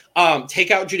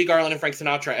 Take out Judy Garland and Frank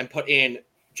Sinatra and put in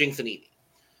Jinx and Edie.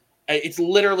 It's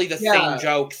literally the same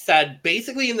joke said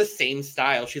basically in the same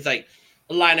style. She's like,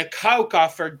 a line of coke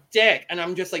off her dick. And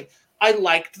I'm just like, I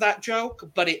liked that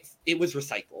joke, but it was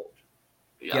recycled.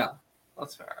 Yeah.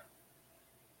 That's fair.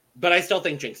 But I still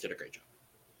think Jinx did a great job.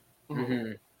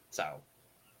 Mm-hmm. So,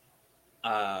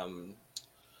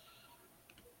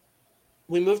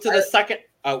 we move to the second.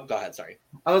 Oh, go ahead. Sorry.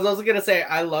 I was also gonna say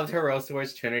I loved her roast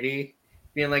towards Trinity,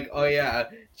 being like, "Oh yeah,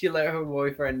 she let her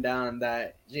boyfriend down."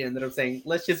 That she ended up saying,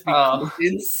 "Let's just be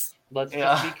cousins." Let's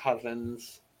just be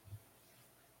cousins.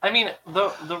 I mean,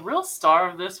 the real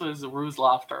star of this was Rue's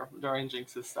laughter during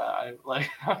Jinx's set.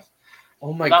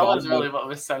 Oh my god, that was really what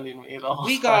was sending me the whole.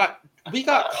 We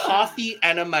got coffee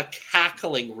enema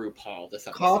cackling RuPaul this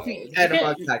episode. Coffee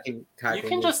enema cackling. You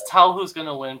can just tell who's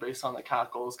gonna win based on the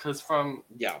cackles, because from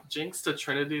Jinx to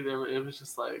Trinity, it was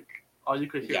just like all you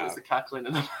could hear was the cackling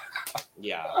in the background.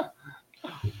 Yeah.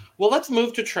 Well, let's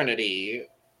move to Trinity.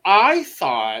 I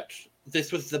thought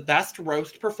this was the best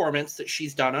roast performance that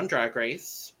she's done on Drag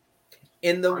Race.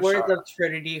 In the words of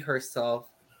Trinity herself,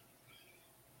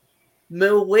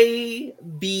 muy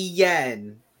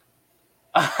bien.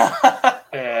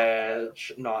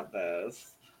 Bitch, not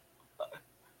this.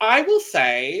 I will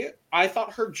say, I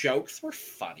thought her jokes were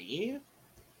funny.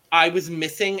 I was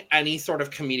missing any sort of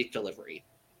comedic delivery.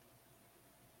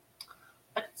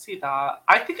 I can see that.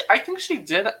 I think she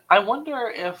did. I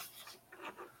wonder if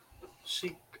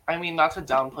she. I mean, not to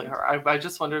downplay her. I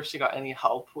just wonder if she got any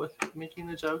help with making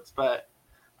the jokes. But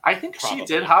I think she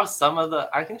did have some of the.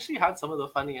 I think she had some of the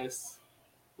funniest,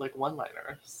 like,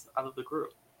 one-liners out of the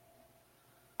group.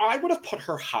 I would have put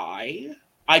her high.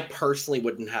 I personally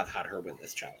wouldn't have had her win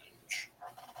this challenge.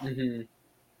 Mm-hmm.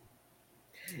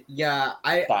 Yeah,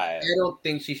 I don't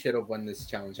think she should have won this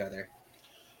challenge either.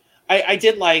 I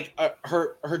did like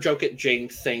her joke at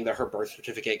Jinx saying that her birth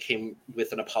certificate came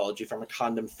with an apology from a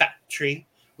condom factory.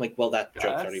 I'm like, well, that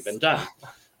joke's already been done.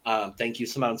 Thank you,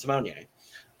 Simone Simonier.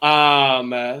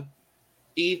 I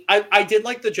did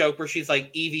like the joke where she's like,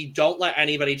 Evie, don't let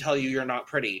anybody tell you you're not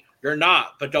pretty. You're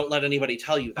not, but don't let anybody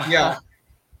tell you that. Yeah.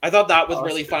 I thought that was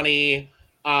really funny.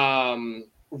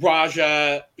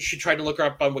 Raja, she tried to look her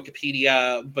up on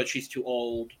Wikipedia, but she's too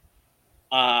old.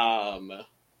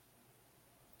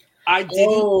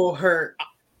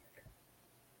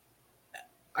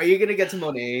 Are you gonna get to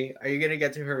Monet? Are you gonna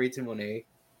get to hurry to Monet?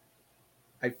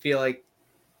 I feel like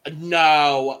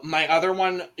No, my other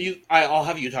one. I'll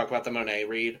have you talk about the Monet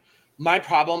read. My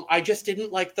problem, I just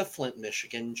didn't like the Flint,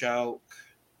 Michigan joke.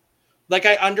 Like,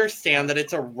 I understand that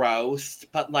it's a roast,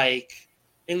 but like,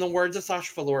 in the words of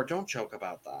Sasha Velour, don't joke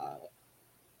about that.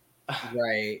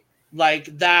 right.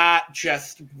 Like, that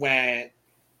just went,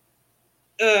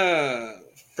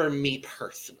 for me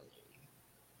personally.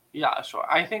 Yeah, sure.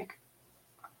 I think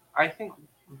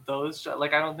those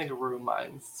like I don't think Rue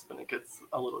minds when it gets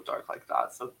a little dark like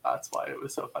that, so that's why it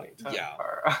was so funny to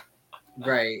her.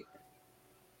 Right.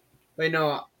 But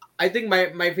no, I think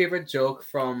my favorite joke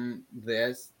from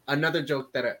this, another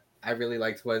joke that I really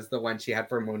liked was the one she had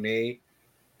for Monet.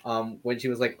 When she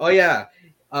was like, "Oh yeah,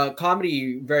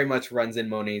 comedy very much runs in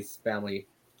Monet's family."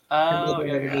 Oh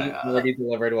yeah. Already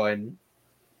delivered one.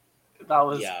 That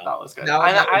was good. That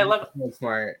I love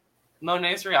smart.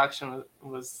 Monet's reaction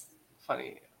was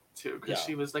funny too, because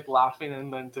she was like laughing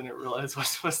and then didn't realize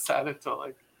what was said until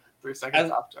like 3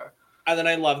 seconds after. And then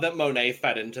I love that Monet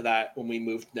fed into that when we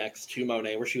moved next to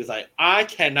Monet, where she was like, "I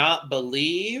cannot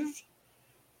believe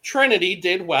Trinity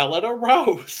did well at a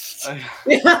roast."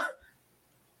 Yeah.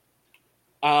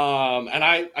 And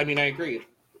I mean, I agreed.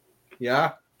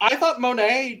 Yeah. I thought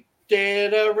Monet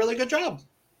did a really good job.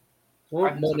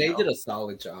 Well, Monet did a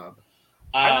solid job.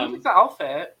 I really like the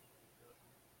outfit.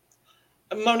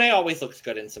 Monet always looks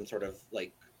good in some sort of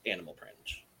like animal print.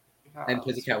 Yeah, and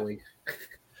Pussycat wig.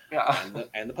 Yeah.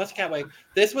 And the Pussycat wig.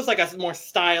 This was like a more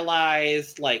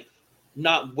stylized, like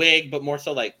not wig, but more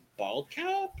so like bald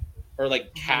cap or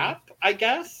like cap, I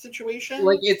guess, situation.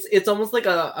 Like it's almost like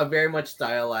a very much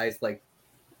stylized like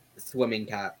swimming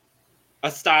cap.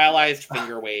 A stylized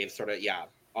finger wave, sort of,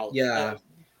 yeah.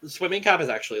 Swimming cap is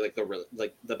actually like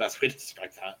the best way to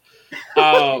describe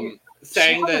that.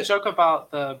 Saying that joke about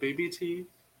the baby teeth.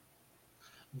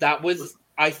 That was,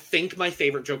 I think, my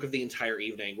favorite joke of the entire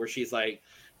evening, where she's like,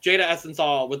 Jada Essence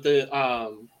all with the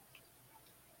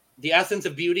essence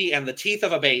of beauty and the teeth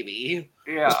of a baby.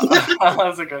 Yeah, that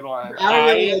was a good one. I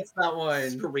really liked that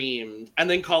one. Screamed, and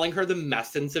then calling her the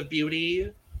messence of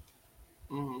beauty.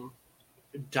 Mm-hmm.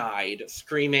 Died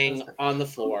screaming on the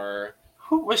floor.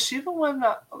 Who was she? The one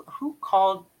who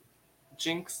called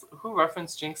Jinx? Who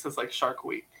referenced Jinx as like Shark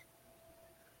Week?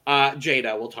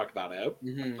 Jada, we'll talk about it.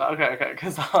 Mm-hmm. Okay,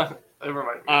 because it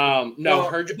reminded me. No,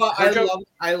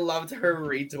 I loved her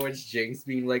read towards Jinx,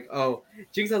 being like, "Oh,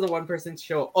 Jinx has a one-person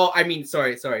show." Oh, I mean,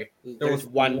 sorry, there was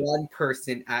one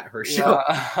person at her show.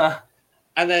 Yeah.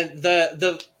 And then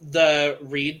the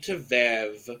read to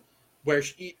Viv, where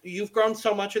you've grown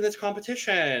so much in this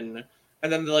competition,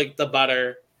 and then the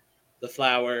butter, the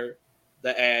flour,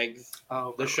 the eggs,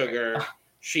 the sugar.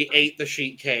 She ate the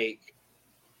sheet cake,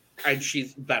 and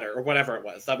she's better, or whatever it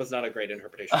was. That was not a great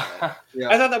interpretation of it. Yeah.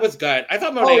 I thought that was good. I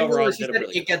thought Monet overall did a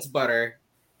really good. It gets butter.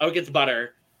 Oh, it gets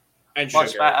butter and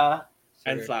much sugar better.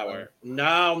 and flour.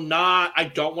 No, not. I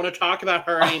don't want to talk about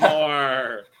her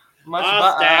anymore.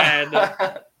 Much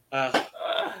better. But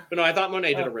no, I thought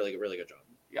Monet did a really, really good job.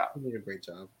 Yeah, she did a great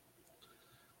job.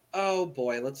 Oh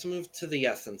boy, let's move to the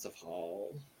essence of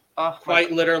Hall.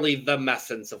 Quite literally the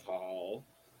messence of Hall.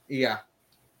 Yeah.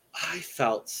 I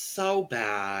felt so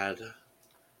bad.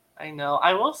 I know.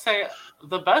 I will say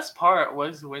the best part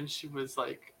was when she was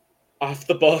like off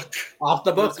the book.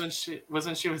 Was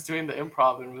when she was doing the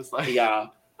improv and was like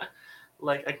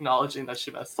like acknowledging that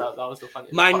she messed up. That was the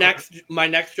funniest part. My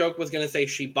next joke was gonna say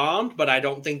she bombed, but I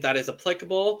don't think that is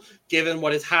applicable given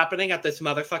what is happening at this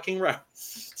motherfucking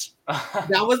roast.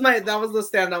 that was the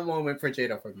standout moment for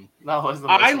Jada for me. That was the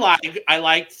I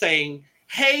liked saying,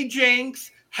 "Hey Jinx,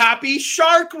 happy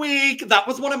Shark Week." That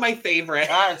was one of my favorites.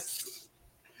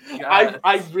 Yes.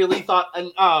 I really thought,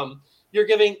 and your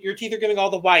teeth are giving all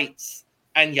the whites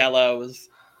and yellows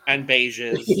and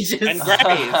beiges and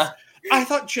grays. I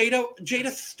thought Jada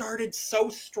started so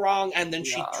strong, and then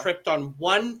she tripped on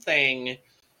one thing,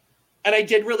 and I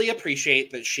did really appreciate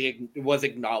that she was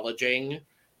acknowledging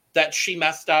that she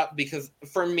messed up, because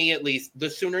for me at least, the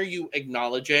sooner you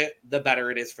acknowledge it, the better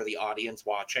it is for the audience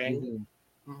watching.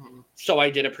 Mm-hmm. Mm-hmm. So I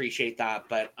did appreciate that,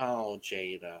 but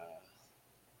Jada.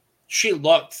 She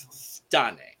looks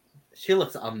stunning. She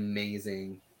looks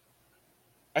amazing.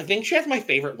 I think she has my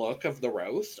favorite look of the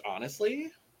roast, honestly.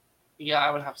 Yeah,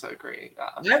 I would have to agree.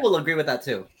 Yeah. I will agree with that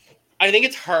too. I think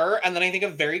it's her, and then I think a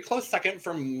very close second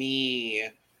for me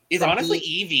is honestly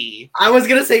Evie. I was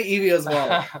gonna say Evie as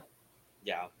well.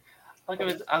 Yeah. I'll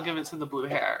give it to the blue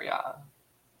hair, yeah.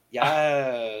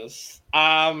 Yes.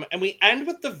 And we end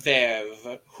with the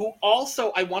Viv, who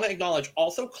also, I want to acknowledge,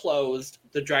 also closed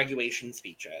the Draguation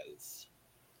speeches.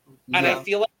 And I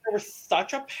feel like there was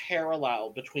such a parallel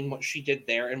between what she did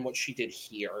there and what she did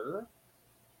here.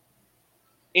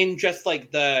 In just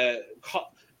like I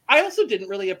also didn't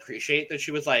really appreciate that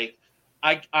she was like,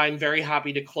 I'm very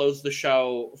happy to close the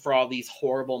show for all these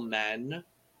horrible men.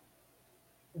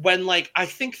 When like I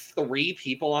think 3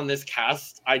 people on this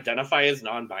cast identify as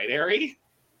non-binary.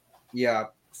 Yeah.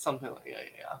 Something like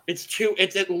yeah.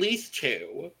 It's at least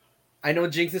 2. I know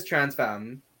Jinx is trans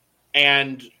femme.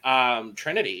 And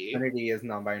Trinity is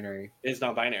non-binary.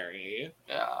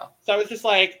 Yeah. So I was just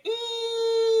like,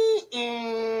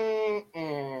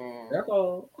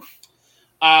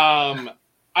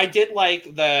 I did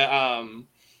like the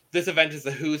this event is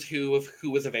the who's who of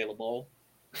who was available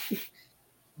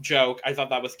joke. I thought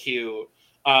that was cute.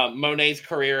 Monet's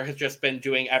career has just been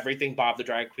doing everything Bob the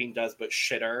drag queen does, but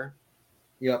shitter.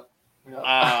 Yep.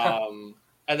 And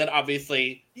then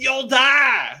obviously you'll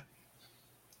die.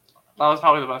 That was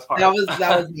probably the best part. That was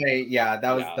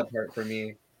the part for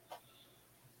me.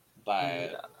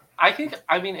 But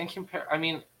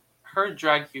her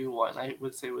drag you one, I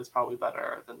would say, was probably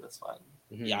better than this one.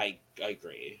 Mm-hmm. Yeah, I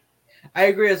agree. I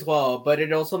agree as well, but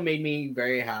it also made me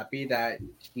very happy that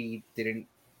she didn't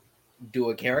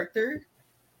do a character,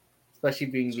 especially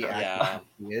being the actor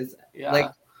she is. Yeah.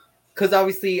 Like, because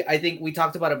obviously, I think we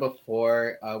talked about it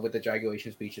before with the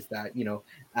Dragulation speeches that,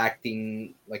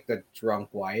 acting like the drunk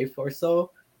wife or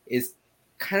so is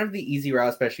kind of the easy route,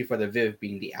 especially for the Viv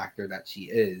being the actor that she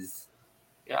is.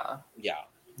 Yeah. Yeah.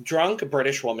 Drunk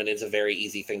British woman is a very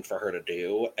easy thing for her to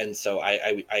do. And so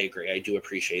I agree. I do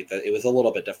appreciate that it was a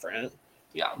little bit different.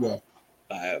 Yeah.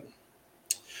 But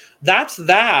that's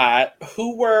that.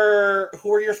 Who are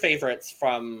your favorites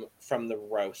from the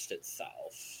roast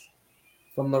itself?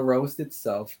 From the roast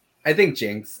itself, I think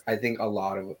Jinx. I think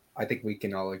we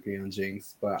can all agree on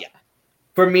Jinx. But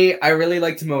for me, I really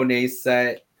liked Monet's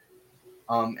set,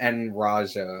 and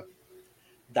Raja.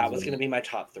 That was going to be my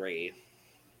top 3.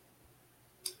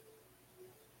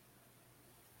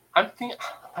 I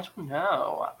don't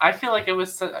know. I feel like it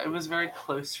was very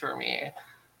close for me.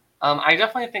 I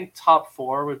definitely think top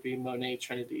 4 would be Monet,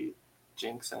 Trinity,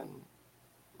 Jinx, and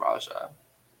Raja.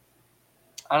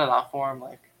 Out of that 4, I'm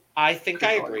like. I think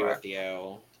I agree with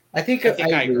you. I think I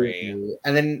agree with you.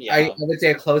 And then I would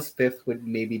say a close 5th would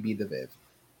maybe be the Viv.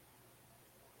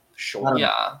 Sure.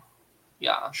 Yeah.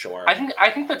 Sure. I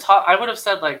think the top. I would have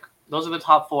said like those are the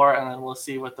top 4, and then we'll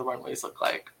see what the runways look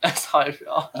like. That's how I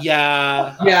feel.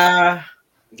 Yeah.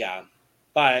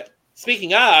 But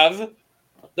speaking of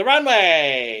the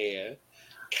runway,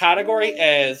 category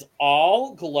is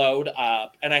all glowed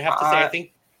up, and I have to say, I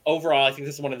think overall, I think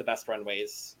this is one of the best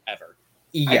runways ever.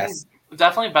 Yes,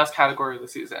 definitely best category of the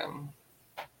season.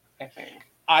 I think.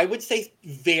 I would say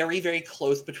very, very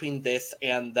close between this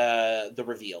and the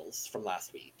reveals from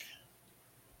last week.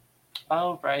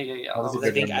 Oh right, yeah.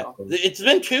 I think it's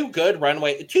been 2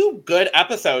 good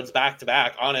episodes back to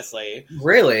back. Honestly,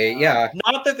 really, yeah.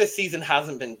 Not that this season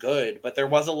hasn't been good, but there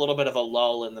was a little bit of a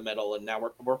lull in the middle, and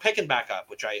now we're picking back up,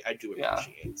 which I do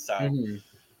appreciate. So.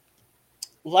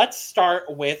 Let's start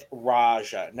with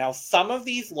Raja. Now, some of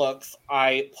these looks,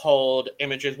 I pulled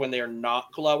images when they are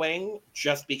not glowing,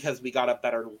 just because we got a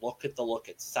better look at the look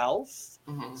itself.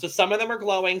 Mm-hmm. So some of them are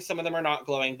glowing, some of them are not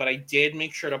glowing, but I did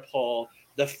make sure to pull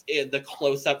the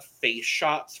close-up face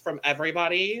shots from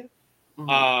everybody,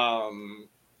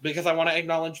 because I want to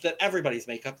acknowledge that everybody's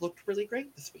makeup looked really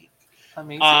great this week.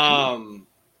 Amazing.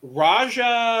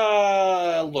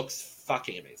 Raja looks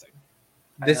fucking amazing.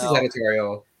 This is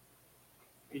editorial.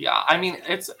 Yeah, I mean,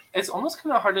 it's almost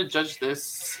kind of hard to judge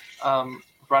this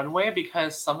runway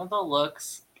because some of the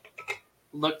looks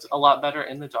looked a lot better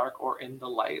in the dark or in the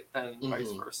light than vice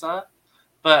versa.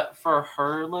 But for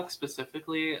her look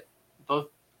specifically, both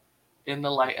in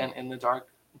the light and in the dark,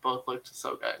 both looked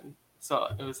so good. So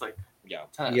it was like 10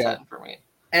 out of 10 for me.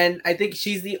 And I think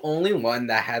she's the only one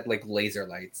that had like laser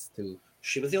lights too.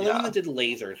 She was the only one that did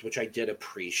lasers, which I did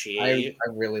appreciate. I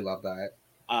really love that.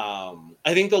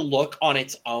 I think the look on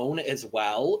its own as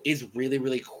well is really,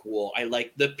 really cool. I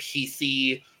like the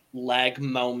PC leg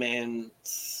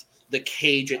moments, the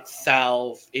cage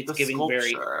itself. It's giving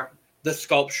the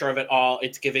sculpture of it all.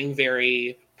 It's giving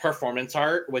very performance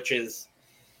art, which is,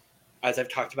 as I've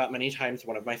talked about many times,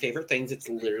 one of my favorite things. It's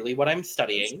literally what I'm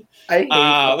studying. I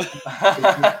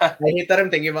hate that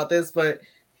I'm thinking about this, but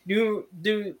do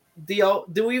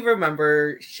we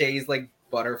remember Shay's like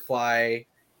butterfly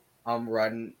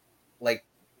run like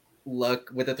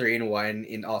look with a 3-in-1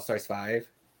 in All Stars 5?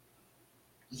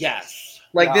 Yes.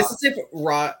 Like this is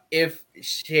if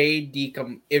Shay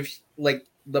if like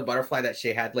the butterfly that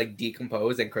Shay had like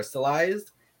decomposed and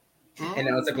crystallized, And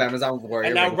now it's a Glamazon warrior.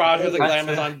 And now ready. Roger's a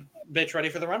Glamazon bitch ready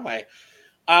for the runway.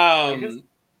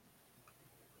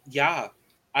 Yeah.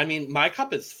 I mean, my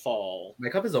cup is full. My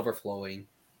cup is overflowing.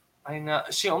 I know.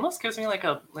 She almost gives me like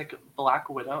a Black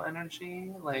Widow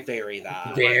energy. Like Very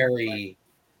that. Very.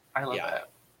 I love it.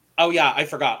 Oh yeah, I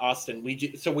forgot, Austin. We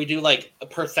do like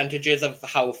percentages of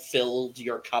how filled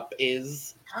your cup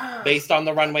is based on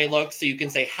the runway look. So you can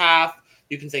say half,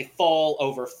 you can say full,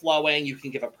 overflowing, you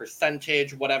can give a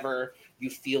percentage, whatever you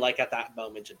feel like at that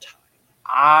moment in time.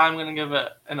 I'm gonna give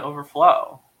it an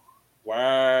overflow.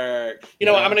 Work. You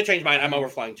know what? I'm gonna change mine. I'm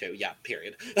overflowing too. Yeah,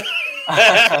 period.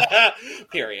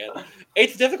 Period.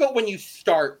 It's difficult when you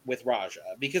start with Raja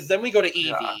because then we go to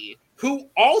Evie, who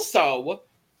also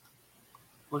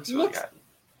looks really good.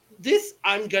 This,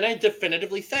 I'm gonna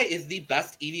definitively say, is the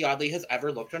best Evie Oddly has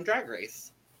ever looked on Drag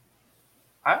Race.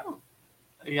 I would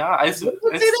say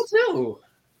that too.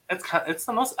 It's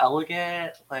the most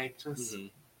elegant, like just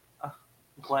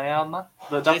glam.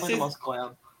 Definitely the most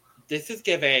glam. This is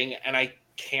giving, and I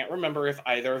can't remember if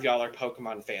either of y'all are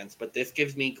Pokemon fans, but this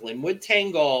gives me Glimwood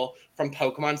Tangle from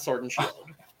Pokemon Sword and Shield.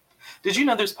 Did you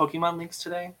know there's Pokemon links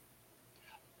today?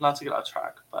 Not to get off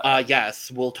track, but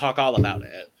yes, we'll talk all about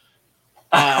it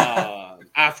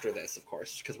after this, of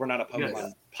course, because we're not a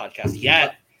Pokemon podcast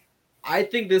yet. I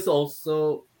think this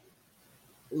also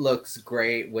looks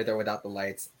great with or without the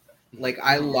lights. Like,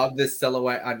 I love this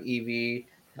silhouette on Evie.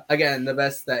 Again, the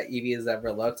best that Evie has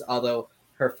ever looked, although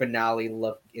her finale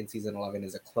look in season 11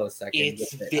 is a close second.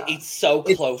 It's so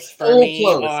close for me,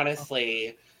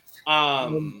 honestly.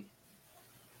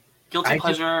 Guilty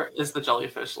pleasure is the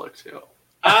jellyfish look too.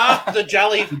 The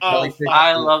jelly.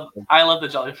 I love the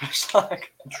jellyfish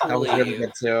look. Truly. That was really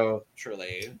good too.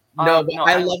 Truly. No, but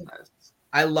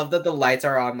I love that the lights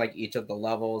are on like each of the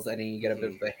levels, and then you get a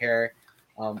bit of the hair.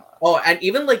 And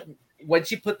even like when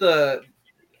she put the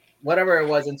whatever it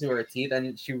was into her teeth,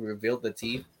 and she revealed the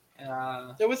teeth.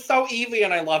 Yeah. It was so Evie,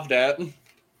 and I loved it.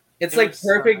 It's like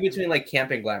perfect between like camp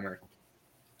and glamour.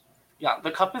 Yeah, the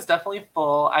cup is definitely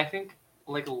full. I think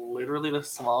like literally the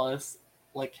smallest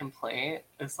like complaint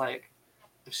is like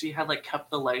if she had like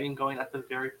kept the lighting going at the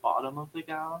very bottom of the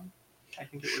gown, I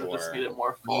think it would have just made it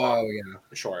more full. Oh yeah,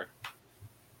 sure.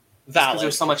 Because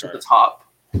there's so much at the top.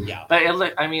 Yeah, but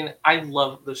I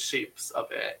love the shapes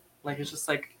of it. Like it's just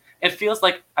like it feels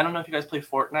like, I don't know if you guys play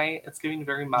Fortnite. It's giving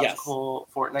very magical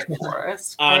Fortnite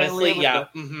forest. Honestly,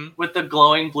 with the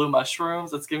glowing blue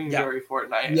mushrooms, it's giving very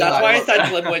Fortnite. Yeah, that's why I said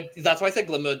Glimwood. That's why I said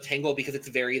Glimwood Tangle, because it's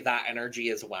very that energy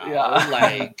as well. Yeah.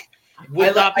 Like,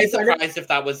 would not be surprised if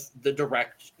that was the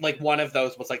direct, like one of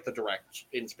those was like the direct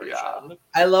inspiration. Yeah.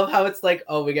 I love how it's like,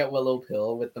 oh, we get Willow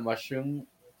Pill with the mushroom.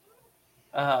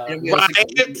 And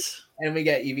we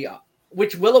get Evie.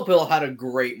 Which Willow Pill had a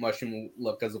great mushroom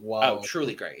look as well. Oh,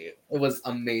 truly great. It was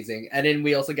amazing. And then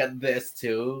we also get this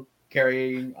too,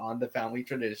 carrying on the family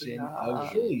tradition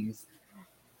of shoes.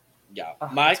 Yeah.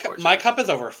 My cup is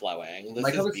overflowing. This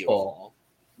is beautiful. Full.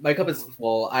 My cup is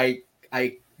full. I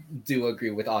do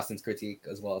agree with Austin's critique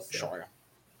as well. So.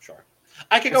 Sure.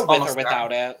 I could go with or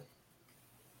without it.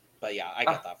 But yeah, I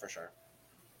get that for sure.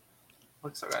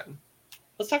 Looks so good.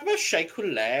 Let's talk about Shea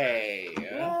Coulee.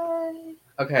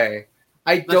 Okay.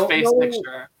 I don't know.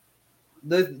 Picture.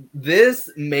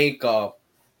 This makeup.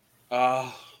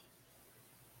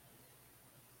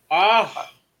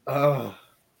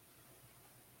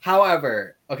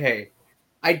 However, okay.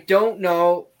 I don't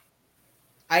know.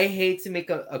 I hate to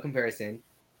make a comparison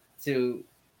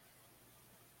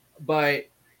but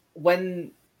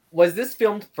was this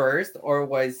filmed first, or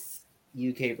was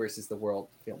UK versus the World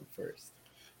filmed first?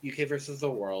 UK versus the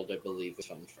World, I believe, was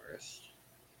filmed first.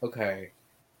 Okay.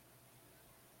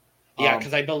 Yeah,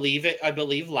 because I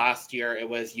believe last year it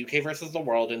was UK versus the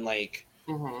World in like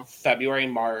February,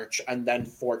 March, and then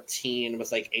 14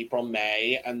 was like April,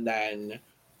 May, and then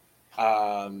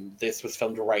this was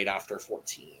filmed right after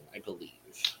 14, I believe.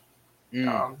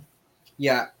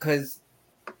 Yeah, because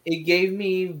it gave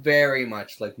me very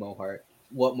much like Mohart.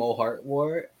 What Mohart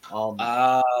wore.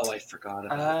 I forgot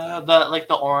about that.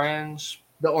 The orange.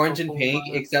 The orange and pink,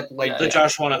 except like the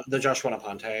Josh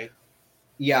Ponte.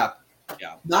 Yeah.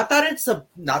 Yeah. Not that it's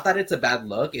a bad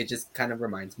look. It just kind of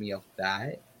reminds me of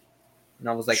that. And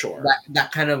I was like,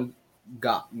 that kind of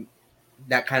got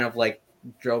like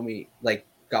got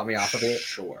me off of it.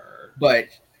 Sure. But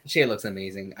Shea looks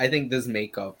amazing. I think this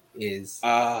makeup is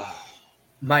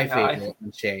my favorite.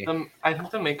 I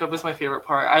think the makeup is my favorite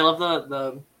part. I love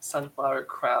the sunflower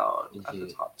crown at the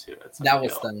top too. That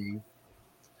was stunning.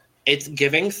 It's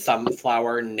giving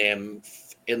sunflower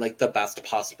nymph in like the best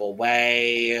possible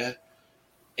way.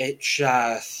 It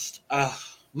just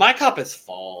my cup is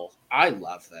full. I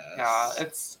love this. Yeah,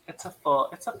 it's a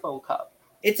full cup.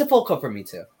 It's a full cup for me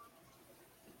too.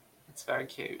 It's very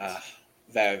cute.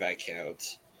 Very, very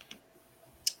cute.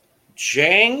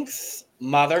 Jinx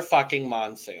motherfucking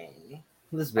Monsoon.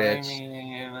 This bitch.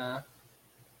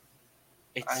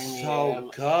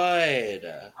 So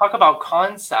good. Talk about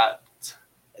concept.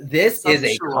 This is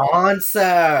a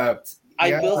concept.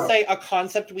 I will say a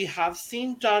concept we have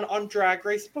seen done on Drag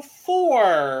Race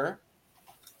before,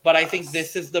 but I think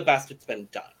this is the best it's been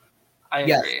done. I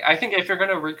agree. I think if you're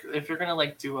gonna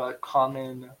like do a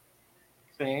common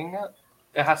thing,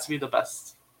 it has to be the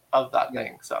best of that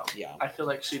thing. So yeah, I feel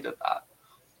like she did that.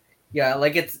 Yeah,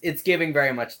 like it's giving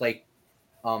very much like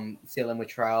Salem with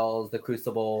Trials, The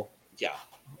Crucible. Yeah.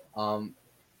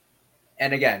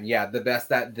 And again, the best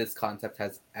that this concept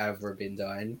has ever been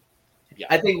done. Yeah.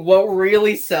 I think what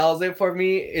really sells it for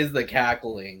me is the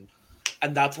cackling.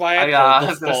 And that's why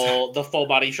I pulled the full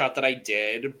body shot that I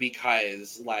did,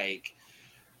 because like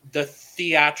the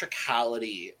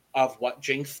theatricality of what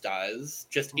Jinx does,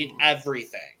 just in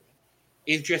everything,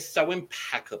 is just so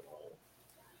impeccable.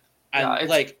 And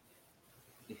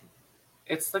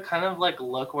it's the kind of like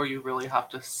look where you really have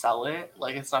to sell it.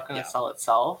 Like it's not going to sell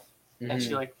itself. Mm-hmm. And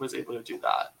she like was able to do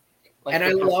that. Like, and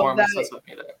the performance was what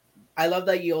made it. I love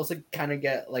that you also kind of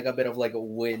get like a bit of like a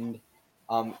wind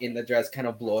in the dress, kind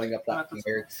of blowing up that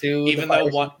hair too. Even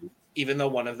though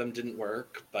one of them didn't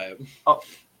work, but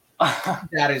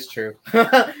that is true.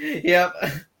 Yep.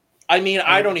 I mean,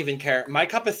 I don't even care. My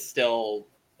cup is still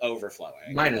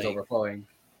overflowing. Mine is overflowing.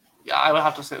 Yeah, I would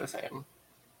have to say the same.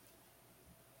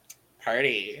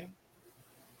 Party.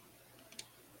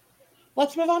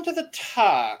 Let's move on to the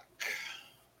talk.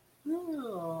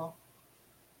 Ooh.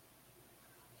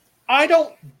 I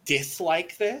don't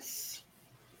dislike this,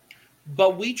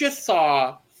 but we just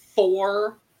saw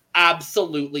 4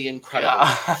 absolutely incredible.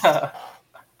 Yeah.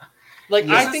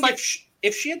 I think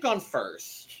if she had gone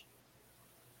first,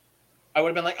 I would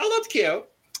have been like, "Oh, that's cute."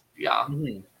 Yeah.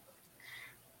 Mm-hmm.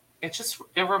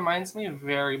 It reminds me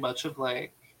very much of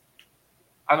like,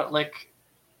 I don't like,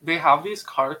 they have these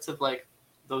carts of like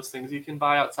those things you can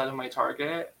buy outside of my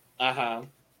Target.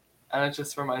 And it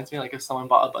just reminds me like if someone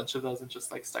bought a bunch of those and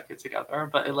just like stuck it together,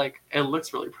 but it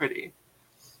looks really pretty.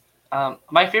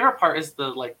 My favorite part is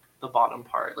the bottom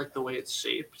part, like the way it's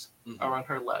shaped around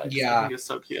her legs. Yeah, I think it's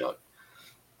so cute.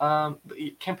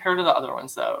 Compared to the other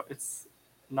ones though, it's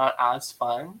not as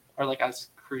fun or like as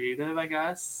creative, I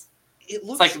guess. It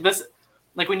looks like this,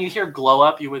 like when you hear glow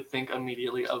up, you would think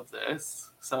immediately of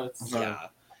this. So it's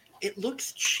it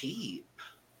looks cheap.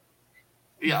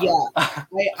 Yeah.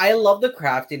 I love the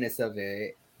craftiness of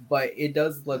it, but it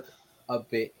does look a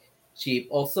bit cheap.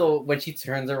 Also, when she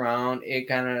turns around, it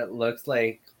kind of looks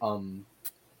like a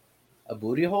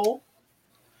booty hole.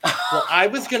 Well, I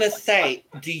was gonna say,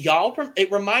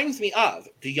 it reminds me of,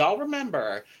 do y'all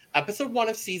remember episode 1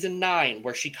 of season 9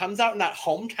 where she comes out in that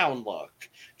hometown look?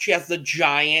 She has the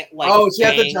giant she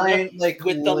has the giant with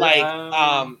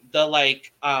the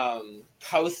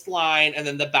coastline, and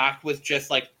then the back was just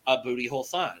like a booty hole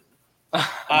sun.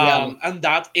 And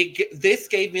this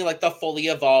gave me like the fully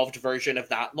evolved version of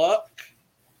that look.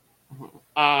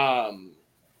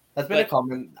 That's been a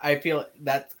common. I feel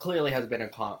that clearly has been a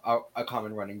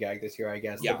common running gag this year. I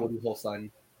guess the booty hole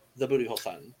sun. The booty hole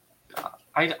sun.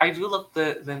 I do love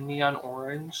the neon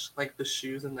orange, like the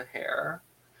shoes and the hair.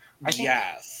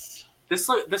 Yes. This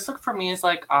look for me is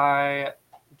like I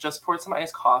just poured some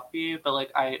iced coffee, but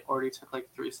like I already took like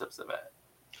 3 sips of it.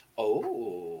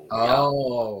 Oh.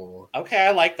 Okay,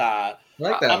 I like that.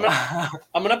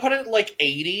 I'm gonna put it like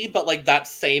 80, but like that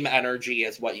same energy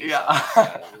as what you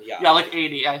said. Yeah, like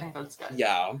 80. I think that's good.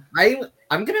 Yeah.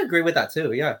 I'm gonna agree with that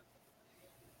too. Yeah.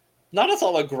 Not us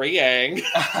all agreeing.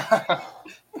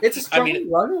 It's a strong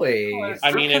runway.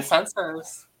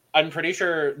 Consensus. I'm pretty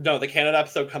sure. No, the Canada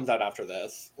episode comes out after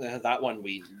this. That one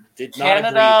we did not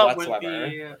agree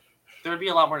whatsoever. There would be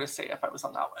a lot more to say if I was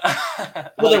on that one.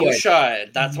 Well, you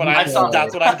should. That's what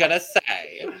I'm gonna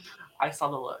say. I saw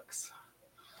the looks.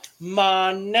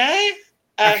 Money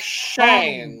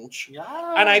exchange. Yes.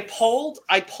 And I pulled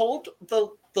the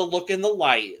look in the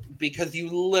light because you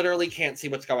literally can't see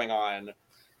what's going on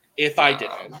if I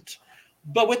didn't.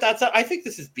 But with that said, I think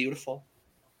this is beautiful.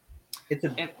 It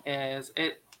is.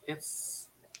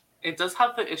 It does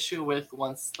have the issue with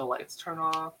once the lights turn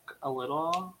off a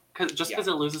little, because it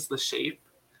loses the shape.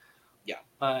 Yeah.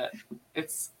 But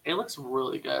it looks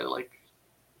really good, like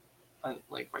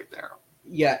right there.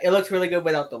 Yeah, it looks really good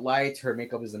without the lights. Her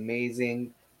makeup is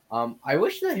amazing. I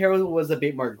wish the hair was a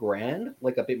bit more grand,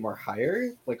 like a bit more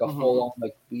higher, like a full on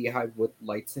like beehive with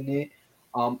lights in it.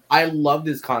 I love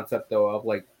this concept though of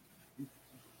like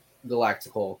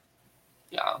galactical.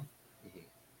 Yeah.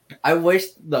 I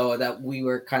wish though that we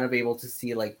were kind of able to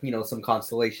see like, you know, some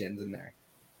constellations in there.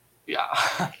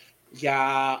 Yeah.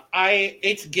 Yeah,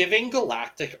 it's giving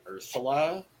Galactic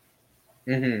Ursula.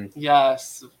 Mm-hmm.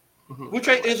 Yes. Which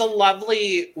is a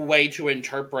lovely way to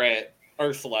interpret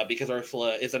Ursula, because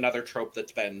Ursula is another trope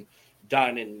that's been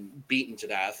done and beaten to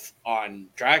death on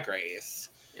Drag Race.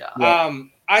 Yeah.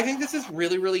 I think this is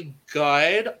really, really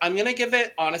good. I'm going to give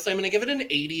it an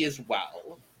 80 as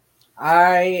well.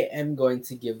 I am going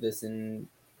to give this an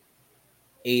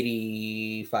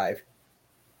 85.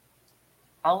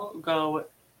 I'll go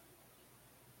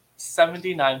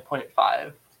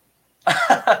 79.5.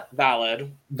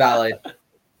 Valid.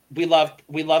 We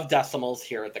love decimals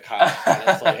here at the cut,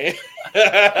 honestly.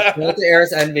 With the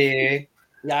Eris Envy.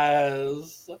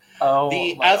 Yes. Oh,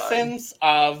 the essence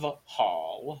of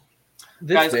Hall.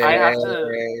 Guys, I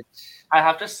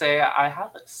have to say I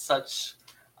have such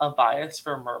a bias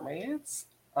for mermaids.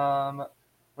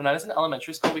 When I was in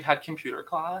elementary school, we had computer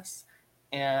class,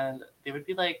 and they would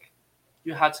be like,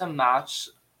 you had to match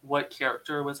what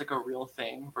character was like a real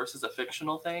thing versus a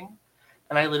fictional thing.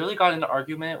 And I literally got in an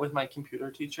argument with my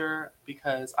computer teacher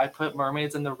because I put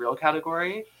mermaids in the real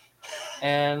category,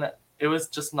 and it was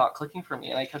just not clicking for me.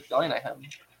 And I kept yelling at him.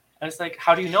 And it's like,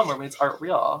 how do you know mermaids aren't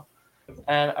real?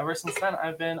 And ever since then,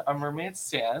 I've been a mermaid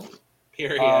stan.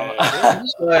 Period.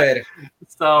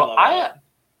 So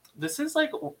this is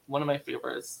like one of my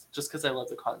favorites, just because I love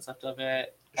the concept of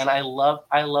it, and I love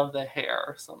the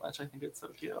hair so much. I think it's so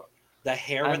cute. The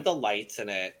hair with the lights in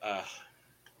it.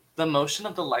 The motion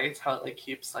of the lights, how it like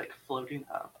keeps like floating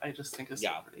up. I just think is so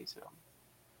pretty too.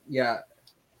 Yeah,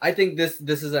 I think this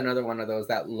is another one of those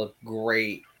that look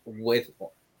great with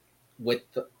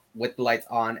the lights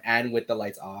on and with the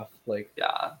lights off. Like,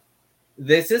 yeah,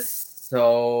 this is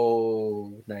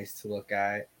so nice to look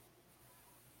at.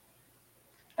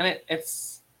 And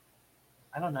it's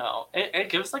I don't know. It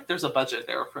gives like there's a budget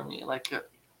there for me. Like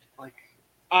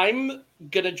I'm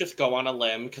gonna just go on a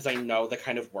limb because I know the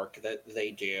kind of work that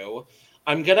they do.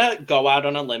 I'm gonna go out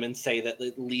on a limb and say that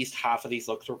at least half of these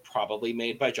looks were probably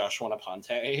made by Joshua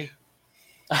Naponte,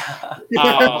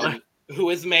 who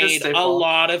has made a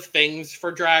lot of things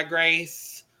for Drag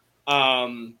Race,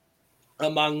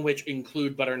 among which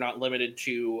include but are not limited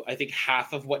to, I think,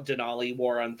 half of what Denali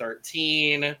wore on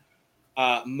 13.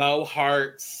 Mo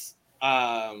Hart's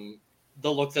the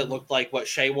look that looked like what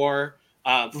Shea wore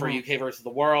for UK versus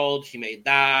the World. He made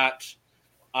that.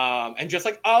 And just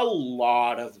like a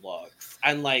lot of looks.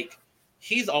 And like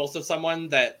he's also someone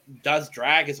that does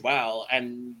drag as well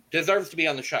and deserves to be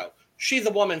on the show. She's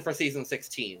a woman for season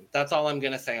 16. That's all I'm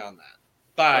gonna say on that.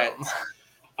 But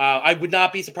I would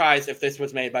not be surprised if this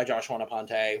was made by Joshua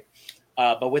Naponte.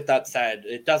 But with that said,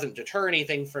 it doesn't deter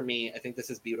anything for me. I think this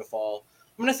is beautiful.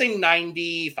 I'm going to say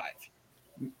 95.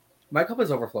 My cup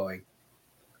is overflowing.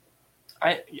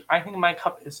 I think my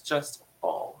cup is just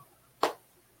full.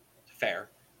 Fair.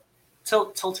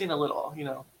 Tilting a little, you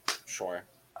know. Sure.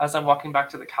 As I'm walking back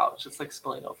to the couch, it's like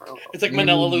spilling over a little. It's like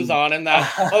Manila Luzon and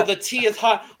that. Oh, the tea is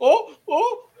hot. Oh.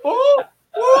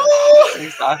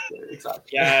 Exactly.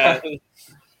 Yeah.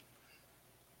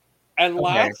 And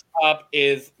last up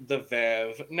is the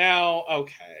Viv. Now,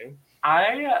 okay.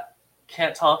 I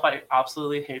can't tell if I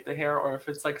absolutely hate the hair or if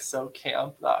it's like so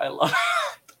camp that I love it.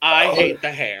 I hate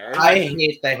the hair.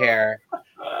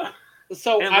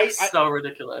 So it looks so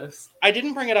ridiculous. I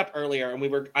didn't bring it up earlier,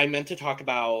 and I meant to talk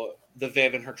about the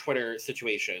Viv and her Twitter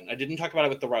situation. I didn't talk about it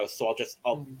with the roast, so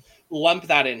I'll lump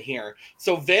that in here.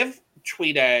 So Viv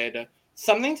tweeted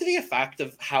something to the effect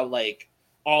of how like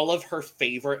all of her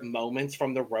favorite moments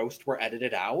from the roast were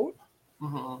edited out.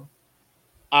 Mm-hmm.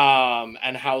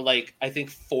 And how like I think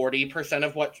 40%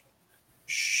 of what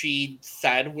she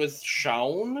said was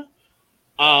shown.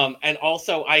 And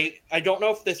also I don't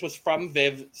know if this was from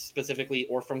Viv specifically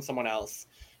or from someone else,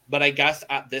 but I guess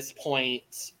at this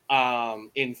point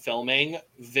in filming,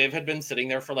 Viv had been sitting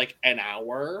there for like an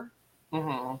hour.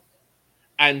 Mm-hmm.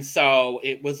 And so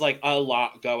it was like a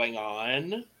lot going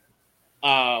on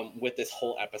with this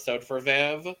whole episode for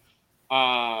Viv.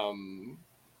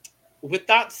 With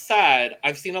that said,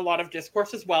 I've seen a lot of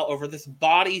discourse as well over this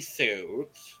bodysuit.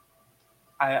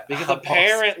 Because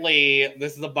apparently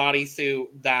this is a bodysuit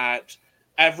that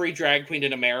every drag queen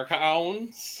in America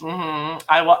owns. Mm-hmm.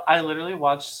 I literally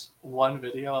watched one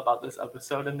video about this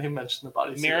episode and they mentioned the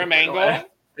bodysuit. Mira Mango?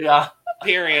 Yeah.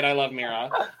 Period. I love Mira.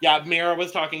 Yeah, Mira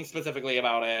was talking specifically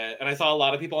about it. And I saw a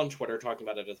lot of people on Twitter talking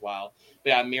about it as well. But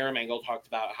yeah, Mira Mango talked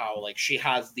about how like she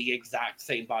has the exact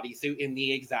same bodysuit in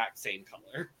the exact same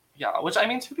color. Yeah, which I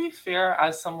mean, to be fair,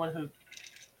 as someone who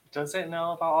doesn't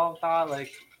know about all of that,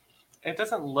 like it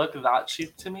doesn't look that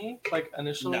cheap to me, like,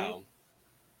 initially. No.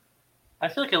 I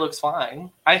feel like it looks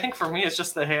fine. I think for me, it's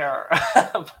just the hair.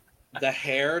 The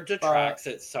hair detracts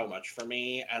it so much for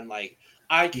me, and, like,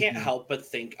 I can't help but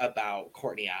think about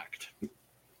Courtney Act.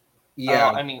 Yeah.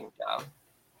 I mean, yeah.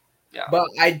 Yeah. But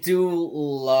I do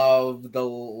love the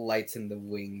lights in the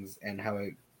wings and how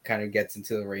it kind of gets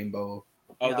into the rainbow.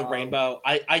 Oh, the rainbow.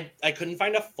 I couldn't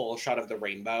find a full shot of the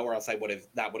rainbow, or else that would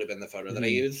have been the photo that I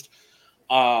used.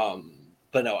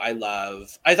 But no, I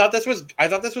thought this was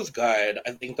good.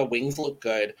 I think the wings look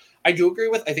good. I do agree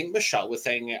with, I think Michelle was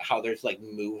saying how there's like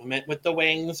movement with the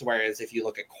wings, whereas if you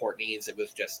look at Courtney's, it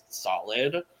was just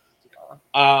solid.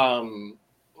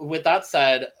 With that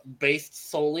said, based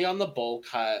solely on the bowl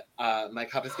cut, my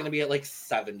cup is going to be at like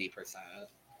 70%.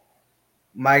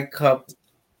 My cup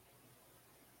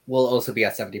will also be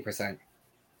at 70%.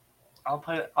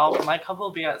 My cup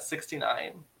will be at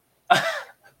 69.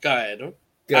 Good.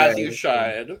 As you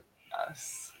should.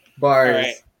 Yes. Bars. All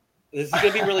right. This is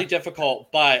going to be really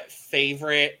difficult, but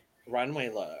favorite runway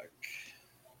look?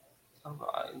 Oh,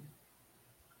 God.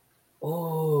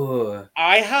 Oh.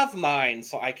 I have mine,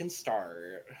 so I can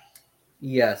start.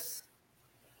 Yes.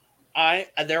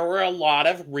 There were a lot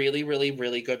of really, really,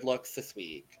 really good looks this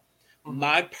week. Mm-hmm.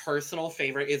 My personal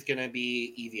favorite is going to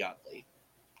be Evie Oddly.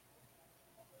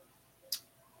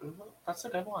 That's a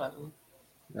good one.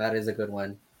 That is a good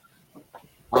one.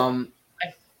 I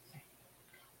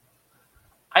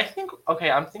think, okay,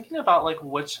 I'm thinking about like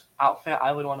which outfit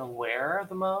I would want to wear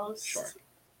the most. Sure.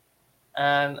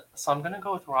 And so I'm gonna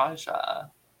go with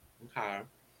Raja.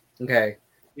 Okay.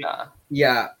 Yeah.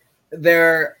 Yeah.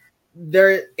 There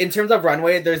in terms of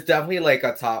runway, there's definitely like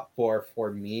a top 4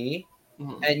 for me.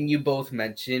 Mm-hmm. And you both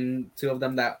mentioned 2 of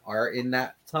them that are in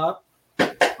that top.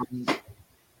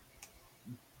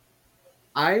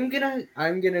 I'm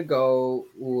gonna go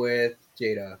with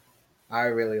Jada. I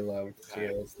really loved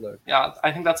Jada's look. Yeah,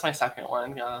 I think that's my second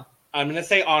one. Yeah. I'm gonna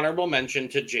say honorable mention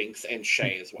to Jinx and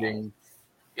Shay as well. Jinx.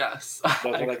 Yes.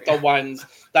 Those are like the ones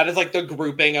that is like the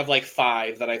grouping of like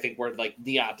 5 that I think were like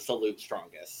the absolute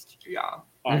strongest. Yeah.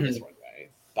 On this runway.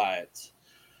 But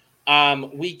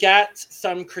we get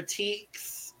some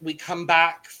critiques. We come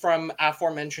back from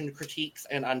aforementioned critiques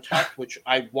and Untucked, which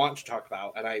I want to talk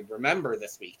about, and I remember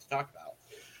this week to talk about.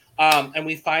 And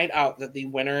we find out that the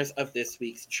winners of this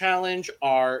week's challenge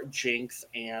are Jinx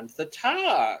and the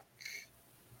Tuck.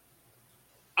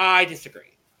 I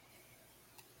disagree.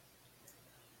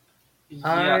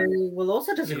 I will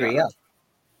also disagree,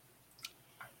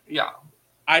 yeah.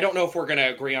 I don't know if we're going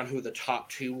to agree on who the top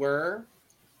 2 were.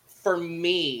 For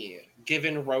me,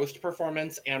 given roast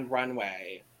performance and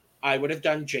runway, I would have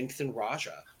done Jinx and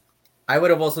Raja. I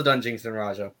would have also done Jinx and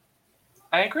Raja.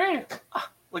 I agree.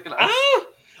 Look at us.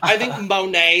 I think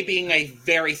Monet being a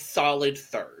very solid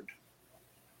 3rd.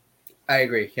 I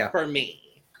agree, yeah. For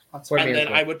me. Then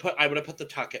I would have put the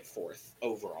Tuck at 4th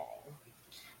overall.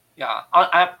 Yeah.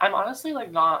 I'm honestly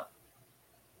like not,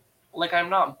 like, I'm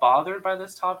not bothered by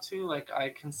this top 2. Like, I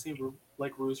can see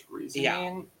like Rue's reasoning.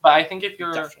 Yeah. But I think if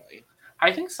you're definitely,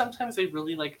 I think sometimes they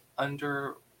really like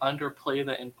underplay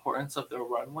the importance of the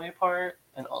runway part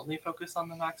and only focus on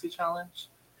the maxi challenge.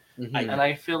 Mm-hmm. And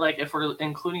I feel like if we're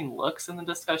including looks in the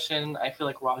discussion, I feel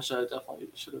like Raja definitely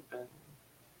should have been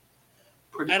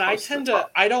pretty. And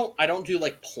I don't do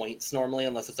like points normally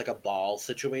unless it's like a ball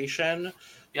situation.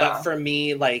 Yeah. But for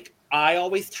me, like, I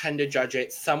always tend to judge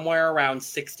it somewhere around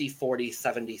 60-40,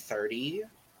 70-30.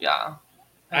 Yeah.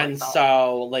 And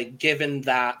so, like, given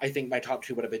that, I think my top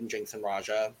 2 would have been Jinx and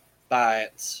Raja.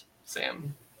 But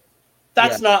same.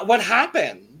 That's not what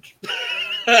happened.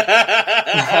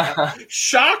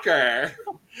 Shocker.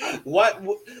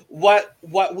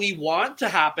 What we want to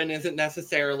happen isn't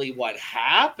necessarily what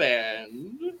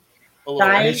happened.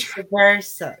 Vice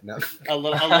versa. No. A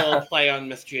little play on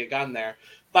Miss Gia Gunn there.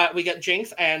 But we get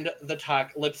Jinx and the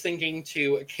Tuck lip syncing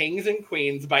to Kings and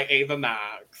Queens by Ava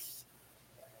Max.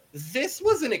 This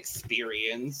was I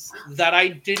that I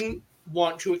didn't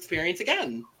want to experience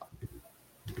again.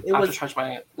 I have to charge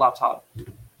my laptop.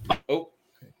 Oh.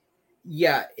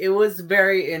 Yeah, it was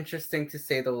very interesting to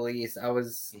say the least. It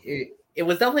was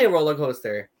definitely a roller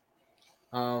coaster.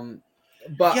 But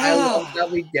I love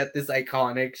that we get this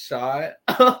iconic shot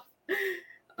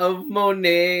of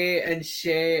Monet and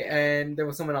Shay, and there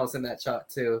was someone else in that shot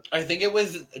too. I think it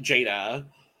was Jada.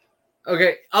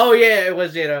 Okay. Oh yeah, it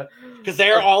was Jada. Because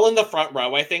they're all in the front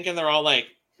row, I think, and they're all like,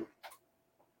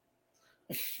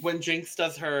 when Jinx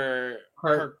does her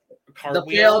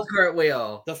cartwheel,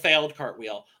 the failed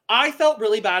cartwheel. I felt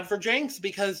really bad for Jinx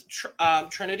because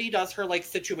Trinity does her like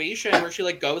situation where she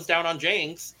like goes down on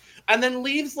Jinx and then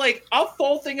leaves like a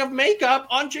full thing of makeup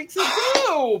on Jinx's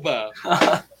boob.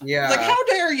 Yeah. Like, how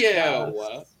dare you?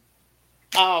 Yes.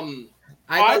 I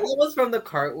thought that was from the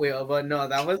cartwheel, but no,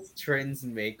 that was Trin's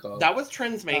makeup. That was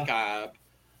Trin's makeup.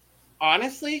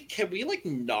 Honestly, can we like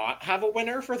not have a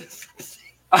winner for this?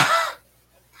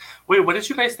 Wait, what did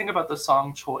you guys think about the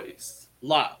song choice?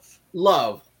 Love.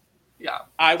 Yeah.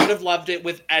 I would have loved it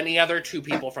with any other two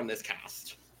people from this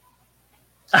cast.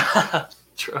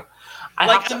 True.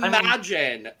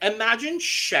 Imagine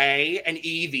Shay and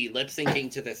Evie lip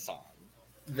syncing to this song.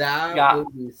 That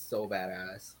would be so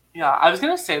badass. Yeah, I was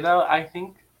gonna say though, I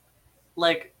think,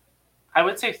 like, I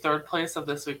would say third place of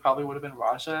this week probably would have been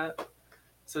Raja.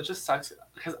 So it just sucks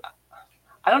because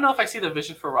I don't know if I see the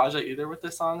vision for Raja either with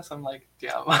this song. So I'm like,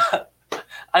 damn.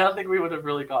 I don't think we would have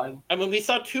really gone. I mean, we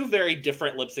saw two very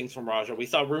different lip syncs from Raja. We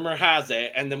saw Rumor Has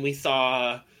It, and then we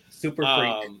saw Super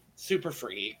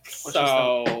Freak. Which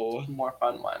so is the more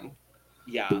fun one.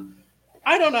 Yeah.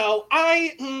 I don't know.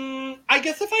 I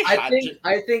guess if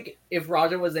I think if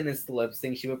Raja was in his lip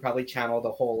sync, she would probably channel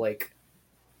the whole like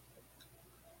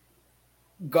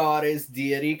goddess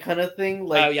deity kind of thing.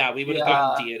 Like, oh yeah, we would have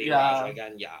gone deity Raja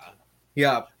again.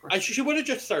 Yeah. She would have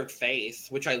just served face,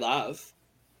 which I love.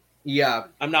 Yeah,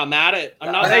 I'm not mad at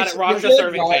Raja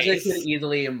serving face. Raja could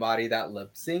easily embody that lip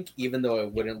sync, even though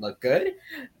it wouldn't look good.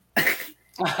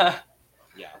 Yeah.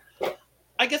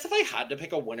 I guess if I had to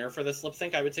pick a winner for this lip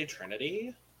sync, I would say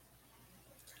Trinity.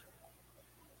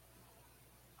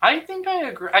 I think I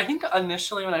agree. I think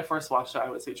initially when I first watched it, I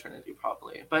would say Trinity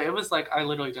probably, but it was like I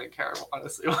literally didn't care,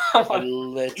 honestly. I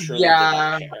literally didn't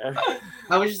care.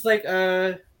 I was just like,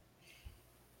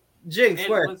 Jinx,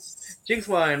 work. Jinx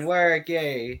won, work,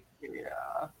 yay.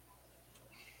 Yeah.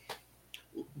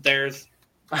 There's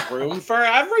room for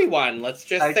everyone. Let's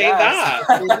just say that.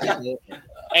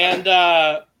 And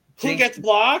who gets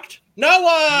blocked? No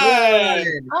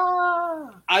one!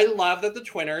 I love that the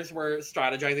Twinners were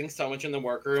strategizing so much in the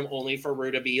workroom only for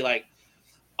Ru to be like,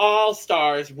 All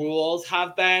Stars rules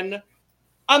have been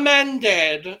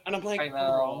amended. And I'm like, I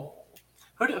know.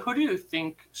 Who do you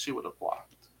think she would have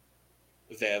blocked?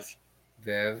 Viv.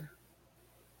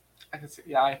 I can see.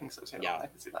 Yeah, I think so too. Yeah, I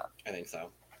can see that. I think so.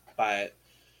 But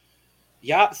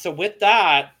yeah, so with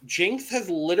that, Jinx has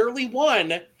literally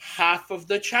won half of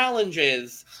the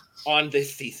challenges on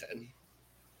this season.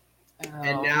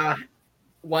 And now,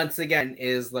 once again,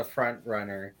 is the front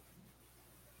runner.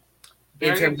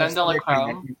 In terms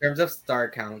of star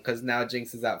count, because now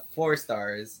Jinx is at 4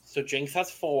 stars. So Jinx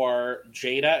has 4,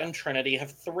 Jada and Trinity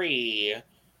have 3,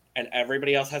 and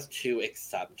everybody else has 2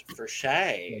 except for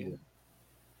Shay.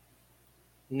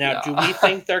 Now, do we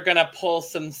think they're going to pull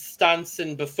some stunts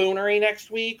and buffoonery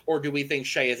next week, or do we think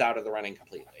Shay is out of the running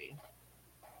completely?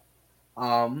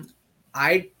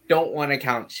 I don't want to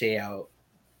count Shay out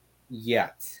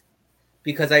yet,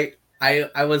 because I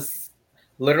was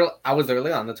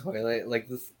literally on the toilet like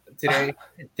this today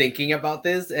thinking about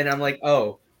this, and I'm like,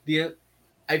 I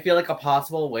feel like a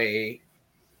possible way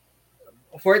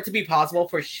for it to be possible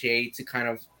for Shay to kind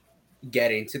of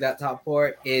get into that top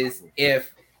 4 is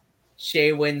if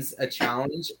Shay wins a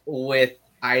challenge with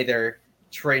either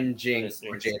Trin, Jinx,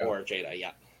 or Jada,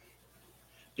 yeah.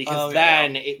 Because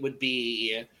then it would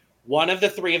be one of the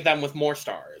 3 of them with more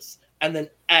stars, and then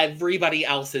everybody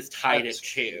else is tied at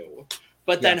 2.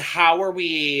 But then how are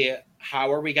we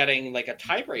getting like a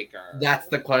tiebreaker? That's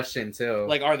the question too.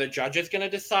 Like, are the judges going to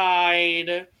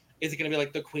decide? Is it going to be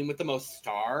like the queen with the most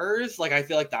stars? Like, I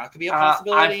feel like that could be a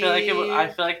possibility.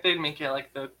 I feel like they'd make it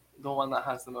like the one that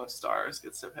has the most stars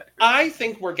gets to pick. I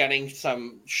think we're getting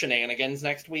some shenanigans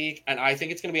next week, and I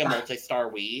think it's going to be a multi-star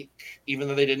week, even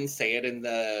though they didn't say it in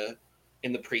the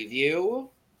preview.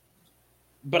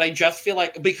 But I just feel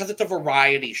like, because it's a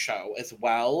variety show as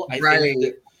well, I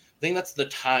think that's the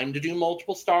time to do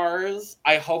multiple stars.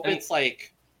 I hope it's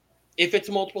like, if it's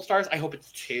multiple stars, I hope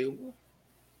it's 2.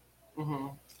 Mm-hmm.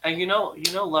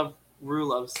 And Ru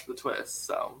loves the twist,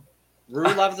 so. Ru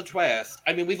loves a twist.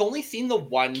 I mean, we've only seen the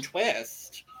one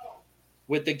twist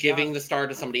with the giving the star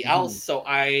to somebody else, so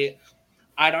I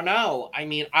don't know. I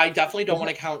mean, I definitely don't want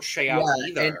to count Shay out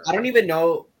either. And I don't even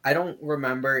know. I don't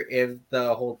remember if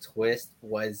the whole twist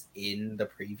was in the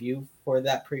preview for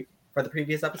the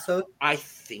previous episode. I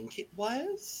think it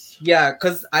was. Yeah,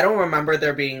 because I don't remember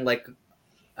there being like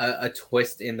a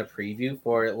twist in the preview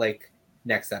for like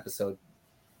next episode.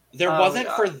 There wasn't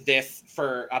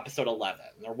for episode 11.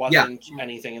 There wasn't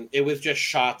anything. It was just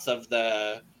shots of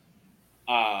the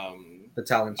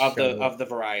talent of the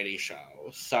variety show.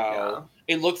 So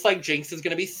It looks like Jinx is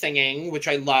going to be singing, which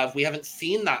I love. We haven't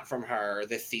seen that from her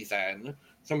this season.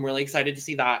 So I'm really excited to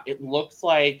see that. It looks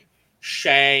like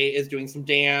Shay is doing some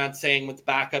dancing with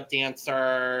backup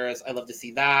dancers. I love to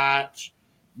see that.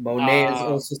 Monet is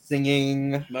also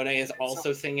singing. Monet is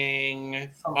also singing.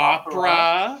 Some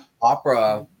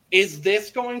Opera. Is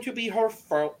this going to be her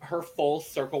full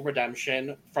circle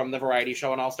redemption from the variety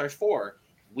show on All Stars 4?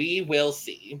 We will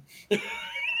see.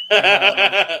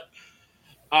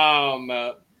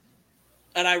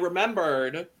 And I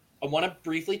remembered, I want to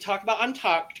briefly talk about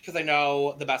Untucked, because I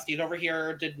know the besties over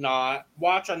here did not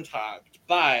watch Untucked,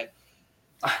 but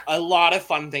a lot of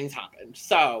fun things happened.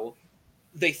 So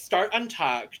they start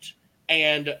Untucked,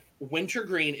 and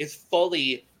Wintergreen is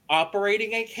fully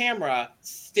operating a camera,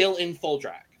 still in full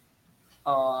drag.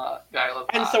 Yeah, I love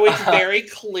that. And so it's very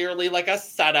clearly like a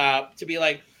setup to be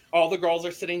like, all the girls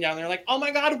are sitting down there like, oh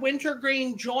my God,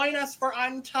 Wintergreen, join us for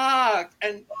Untucked.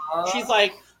 And she's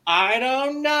like, I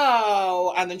don't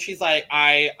know. And then she's like,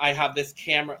 I have this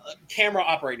camera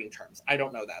operating terms. I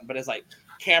don't know that, but it's like,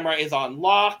 camera is on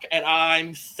lock and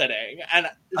I'm sitting. And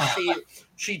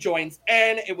she joins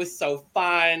in. It was so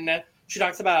fun. She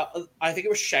talks about, I think it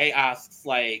was Shay asks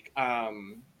like,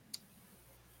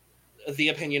 the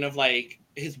opinion of like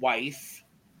his wife.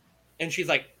 And she's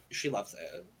like, she loves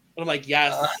it. And I'm like,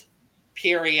 yes,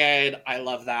 period. I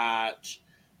love that.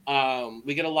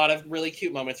 We get a lot of really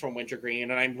cute moments from Wintergreen,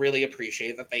 and I really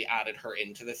appreciate that they added her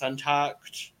into this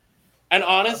Untucked. And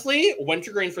honestly,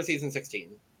 Wintergreen for season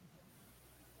 16.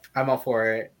 I'm all for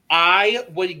it. I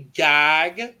would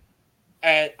gag,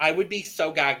 and I would be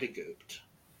so gagged and gooped.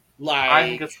 Like, I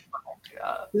think it's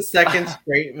the second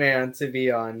straight man to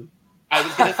be on. I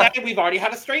was gonna say we've already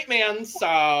had a straight man,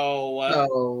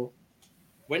 so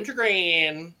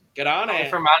Wintergreen, get on it.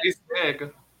 For Maddie's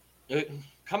Big.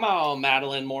 Come on,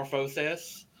 Madeline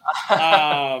Morphosis.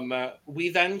 We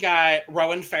then got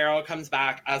Rowan Farrell comes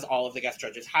back, as all of the guest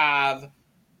judges have.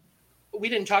 We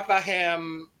didn't talk about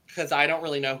him because I don't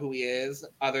really know who he is,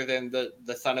 other than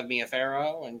the son of Mia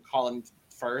Farrow and Colin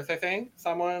Firth, I think.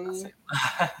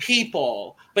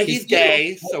 People. But he's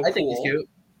gay, so I think he's cute.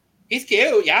 He's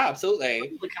cute, yeah,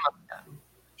 absolutely.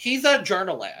 He's a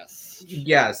journalist.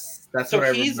 Yes, that's what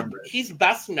I remember. He's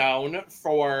best known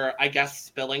for, I guess,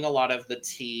 spilling a lot of the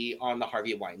tea on the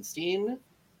Harvey Weinstein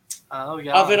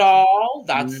of it all.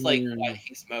 That's like what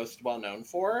he's most well known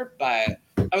for. But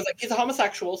I was like, he's a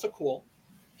homosexual, so cool.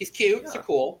 He's cute, so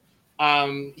cool.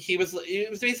 He was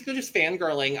basically just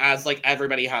fangirling, as like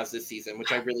everybody has this season,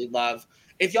 which I really love.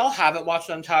 If y'all haven't watched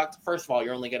Untucked, first of all,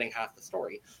 you're only getting half the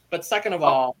story. But second of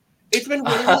all, it's been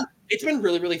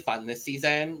really, really fun this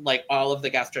season. Like all of the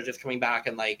guest judges coming back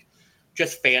and like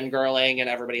just fangirling and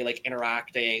everybody like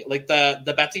interacting. Like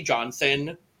the Betsy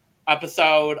Johnson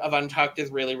episode of Untucked is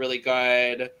really, really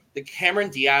good. The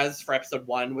Cameron Diaz for episode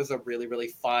 1 was a really, really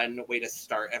fun way to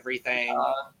start everything.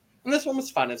 And this one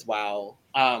was fun as well.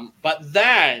 But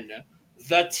then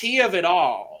the tea of it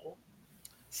all.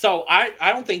 So I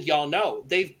don't think y'all know.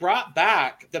 They've brought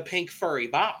back the pink furry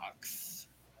box.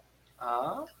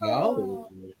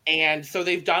 And so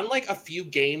they've done like a few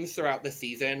games throughout the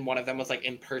season. One of them was like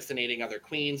impersonating other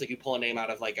queens. Like you pull a name out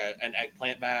of like an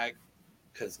eggplant bag.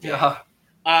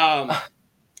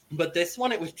 But this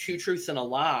one, it was 2 truths and a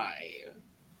lie.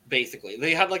 Basically,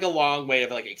 they had like a long way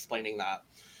of like explaining that.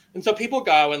 And so people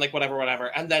go and like whatever.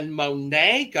 And then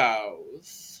Monet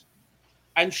goes.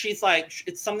 And she's like,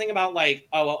 it's something about like,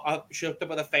 she hooked up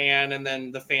with a fan and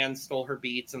then the fan stole her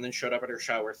beats and then showed up at her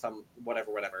show or some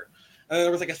whatever. And then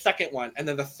there was like a second one. And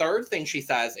then the third thing she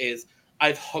says is,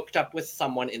 I've hooked up with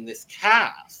someone in this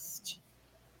cast.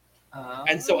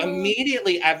 And so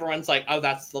immediately everyone's like, oh,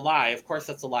 that's the lie. Of course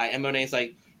that's a lie. And Monet's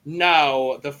like,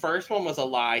 no, the first one was a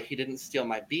lie. He didn't steal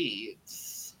my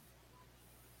beats.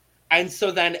 And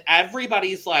so then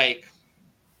everybody's like,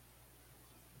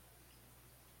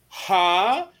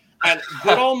 huh? And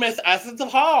good old Miss Essence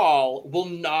Hall will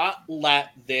not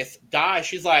let this die.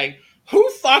 She's like, who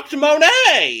fucked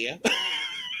Monet?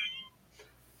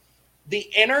 The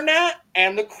internet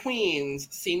and the queens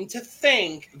seem to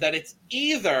think that it's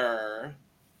either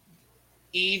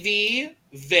Evie,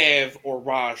 Viv, or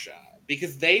Raja.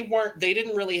 Because they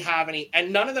didn't really have any,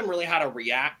 and none of them really had a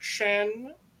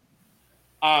reaction.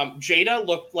 Jada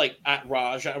looked like at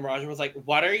Raja, and Raja was like,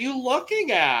 what are you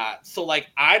looking at? So like,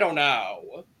 I don't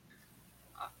know.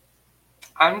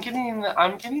 I'm getting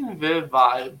Viv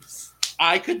vibes.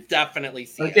 I could definitely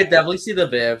see I could definitely see the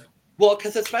Viv. Well,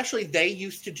 because especially they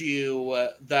used to do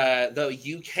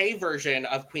the UK version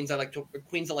of Queens I Like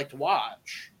to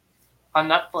Watch. On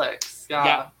Netflix,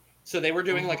 yeah. So they were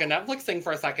doing like a Netflix thing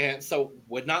for a second, so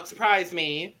would not surprise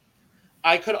me.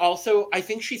 I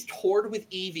think she's toured with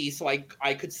Evie, so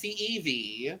I could see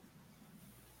Evie.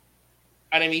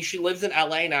 And I mean, she lives in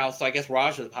LA now, so I guess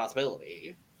Raj is a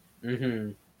possibility.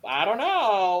 Mm-hmm. I don't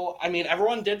know. I mean,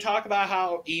 everyone did talk about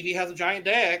how Evie has a giant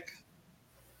dick.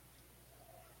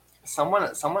 Someone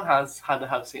has had to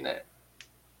have seen it.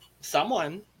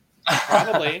 Someone.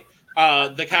 Probably.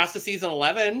 The cast of season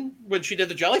 11, when she did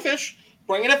the jellyfish,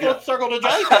 bringing it full circle to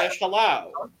jellyfish.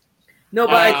 Hello. No,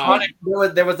 but I think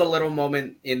there was a little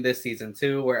moment in this season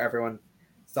too where everyone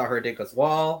saw her dick as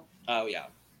well. Oh yeah.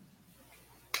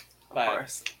 Of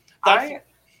course.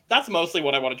 That's mostly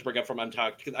what I wanted to bring up from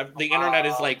Untucked, because the internet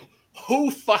is like,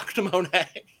 who fucked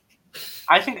Monet?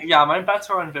 I think, yeah, my bets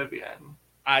are on Vivian.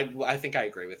 I think I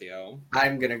agree with you.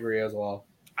 I'm gonna agree as well.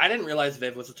 I didn't realize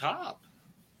Viv was a top.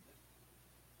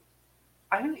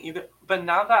 I didn't either, but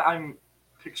now that I'm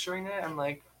picturing it, I'm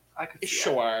like, I could see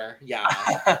Sure,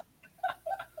 yeah.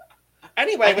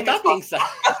 Anyway, with that being said,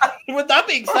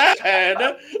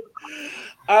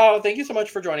 oh, thank you so much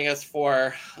for joining us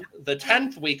for the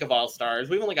 10th week of All Stars.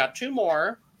 We've only got 2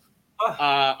 more.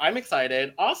 I'm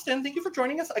excited. Austin, thank you for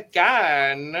joining us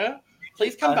again.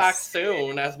 Please come back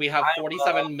soon, as we have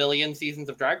 47 million seasons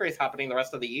of Drag Race happening the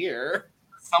rest of the year.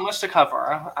 So much to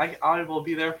cover. I will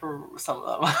be there for some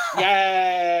of them.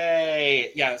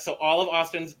 Yay! Yeah, so all of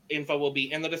Austin's info will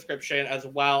be in the description, as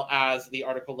well as the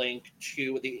article link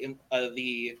to the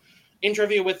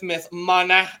interview with Miss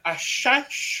Mana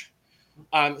Ashesh.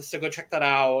 So go check that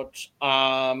out.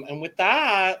 And with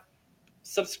that,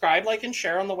 subscribe, like, and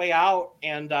share on the way out.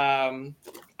 And I'm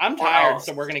tired,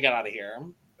 so we're going to get out of here.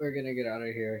 We're going to get out of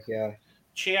here, yeah.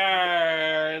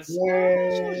 Cheers!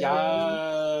 Yay.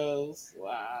 Yes!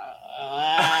 Wow.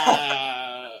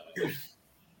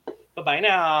 Bye-bye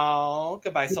now.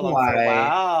 Goodbye, so long,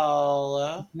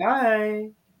 farewell. Bye.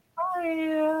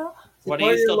 Bye. What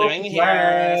are you still doing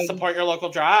here? Support your local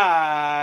drag.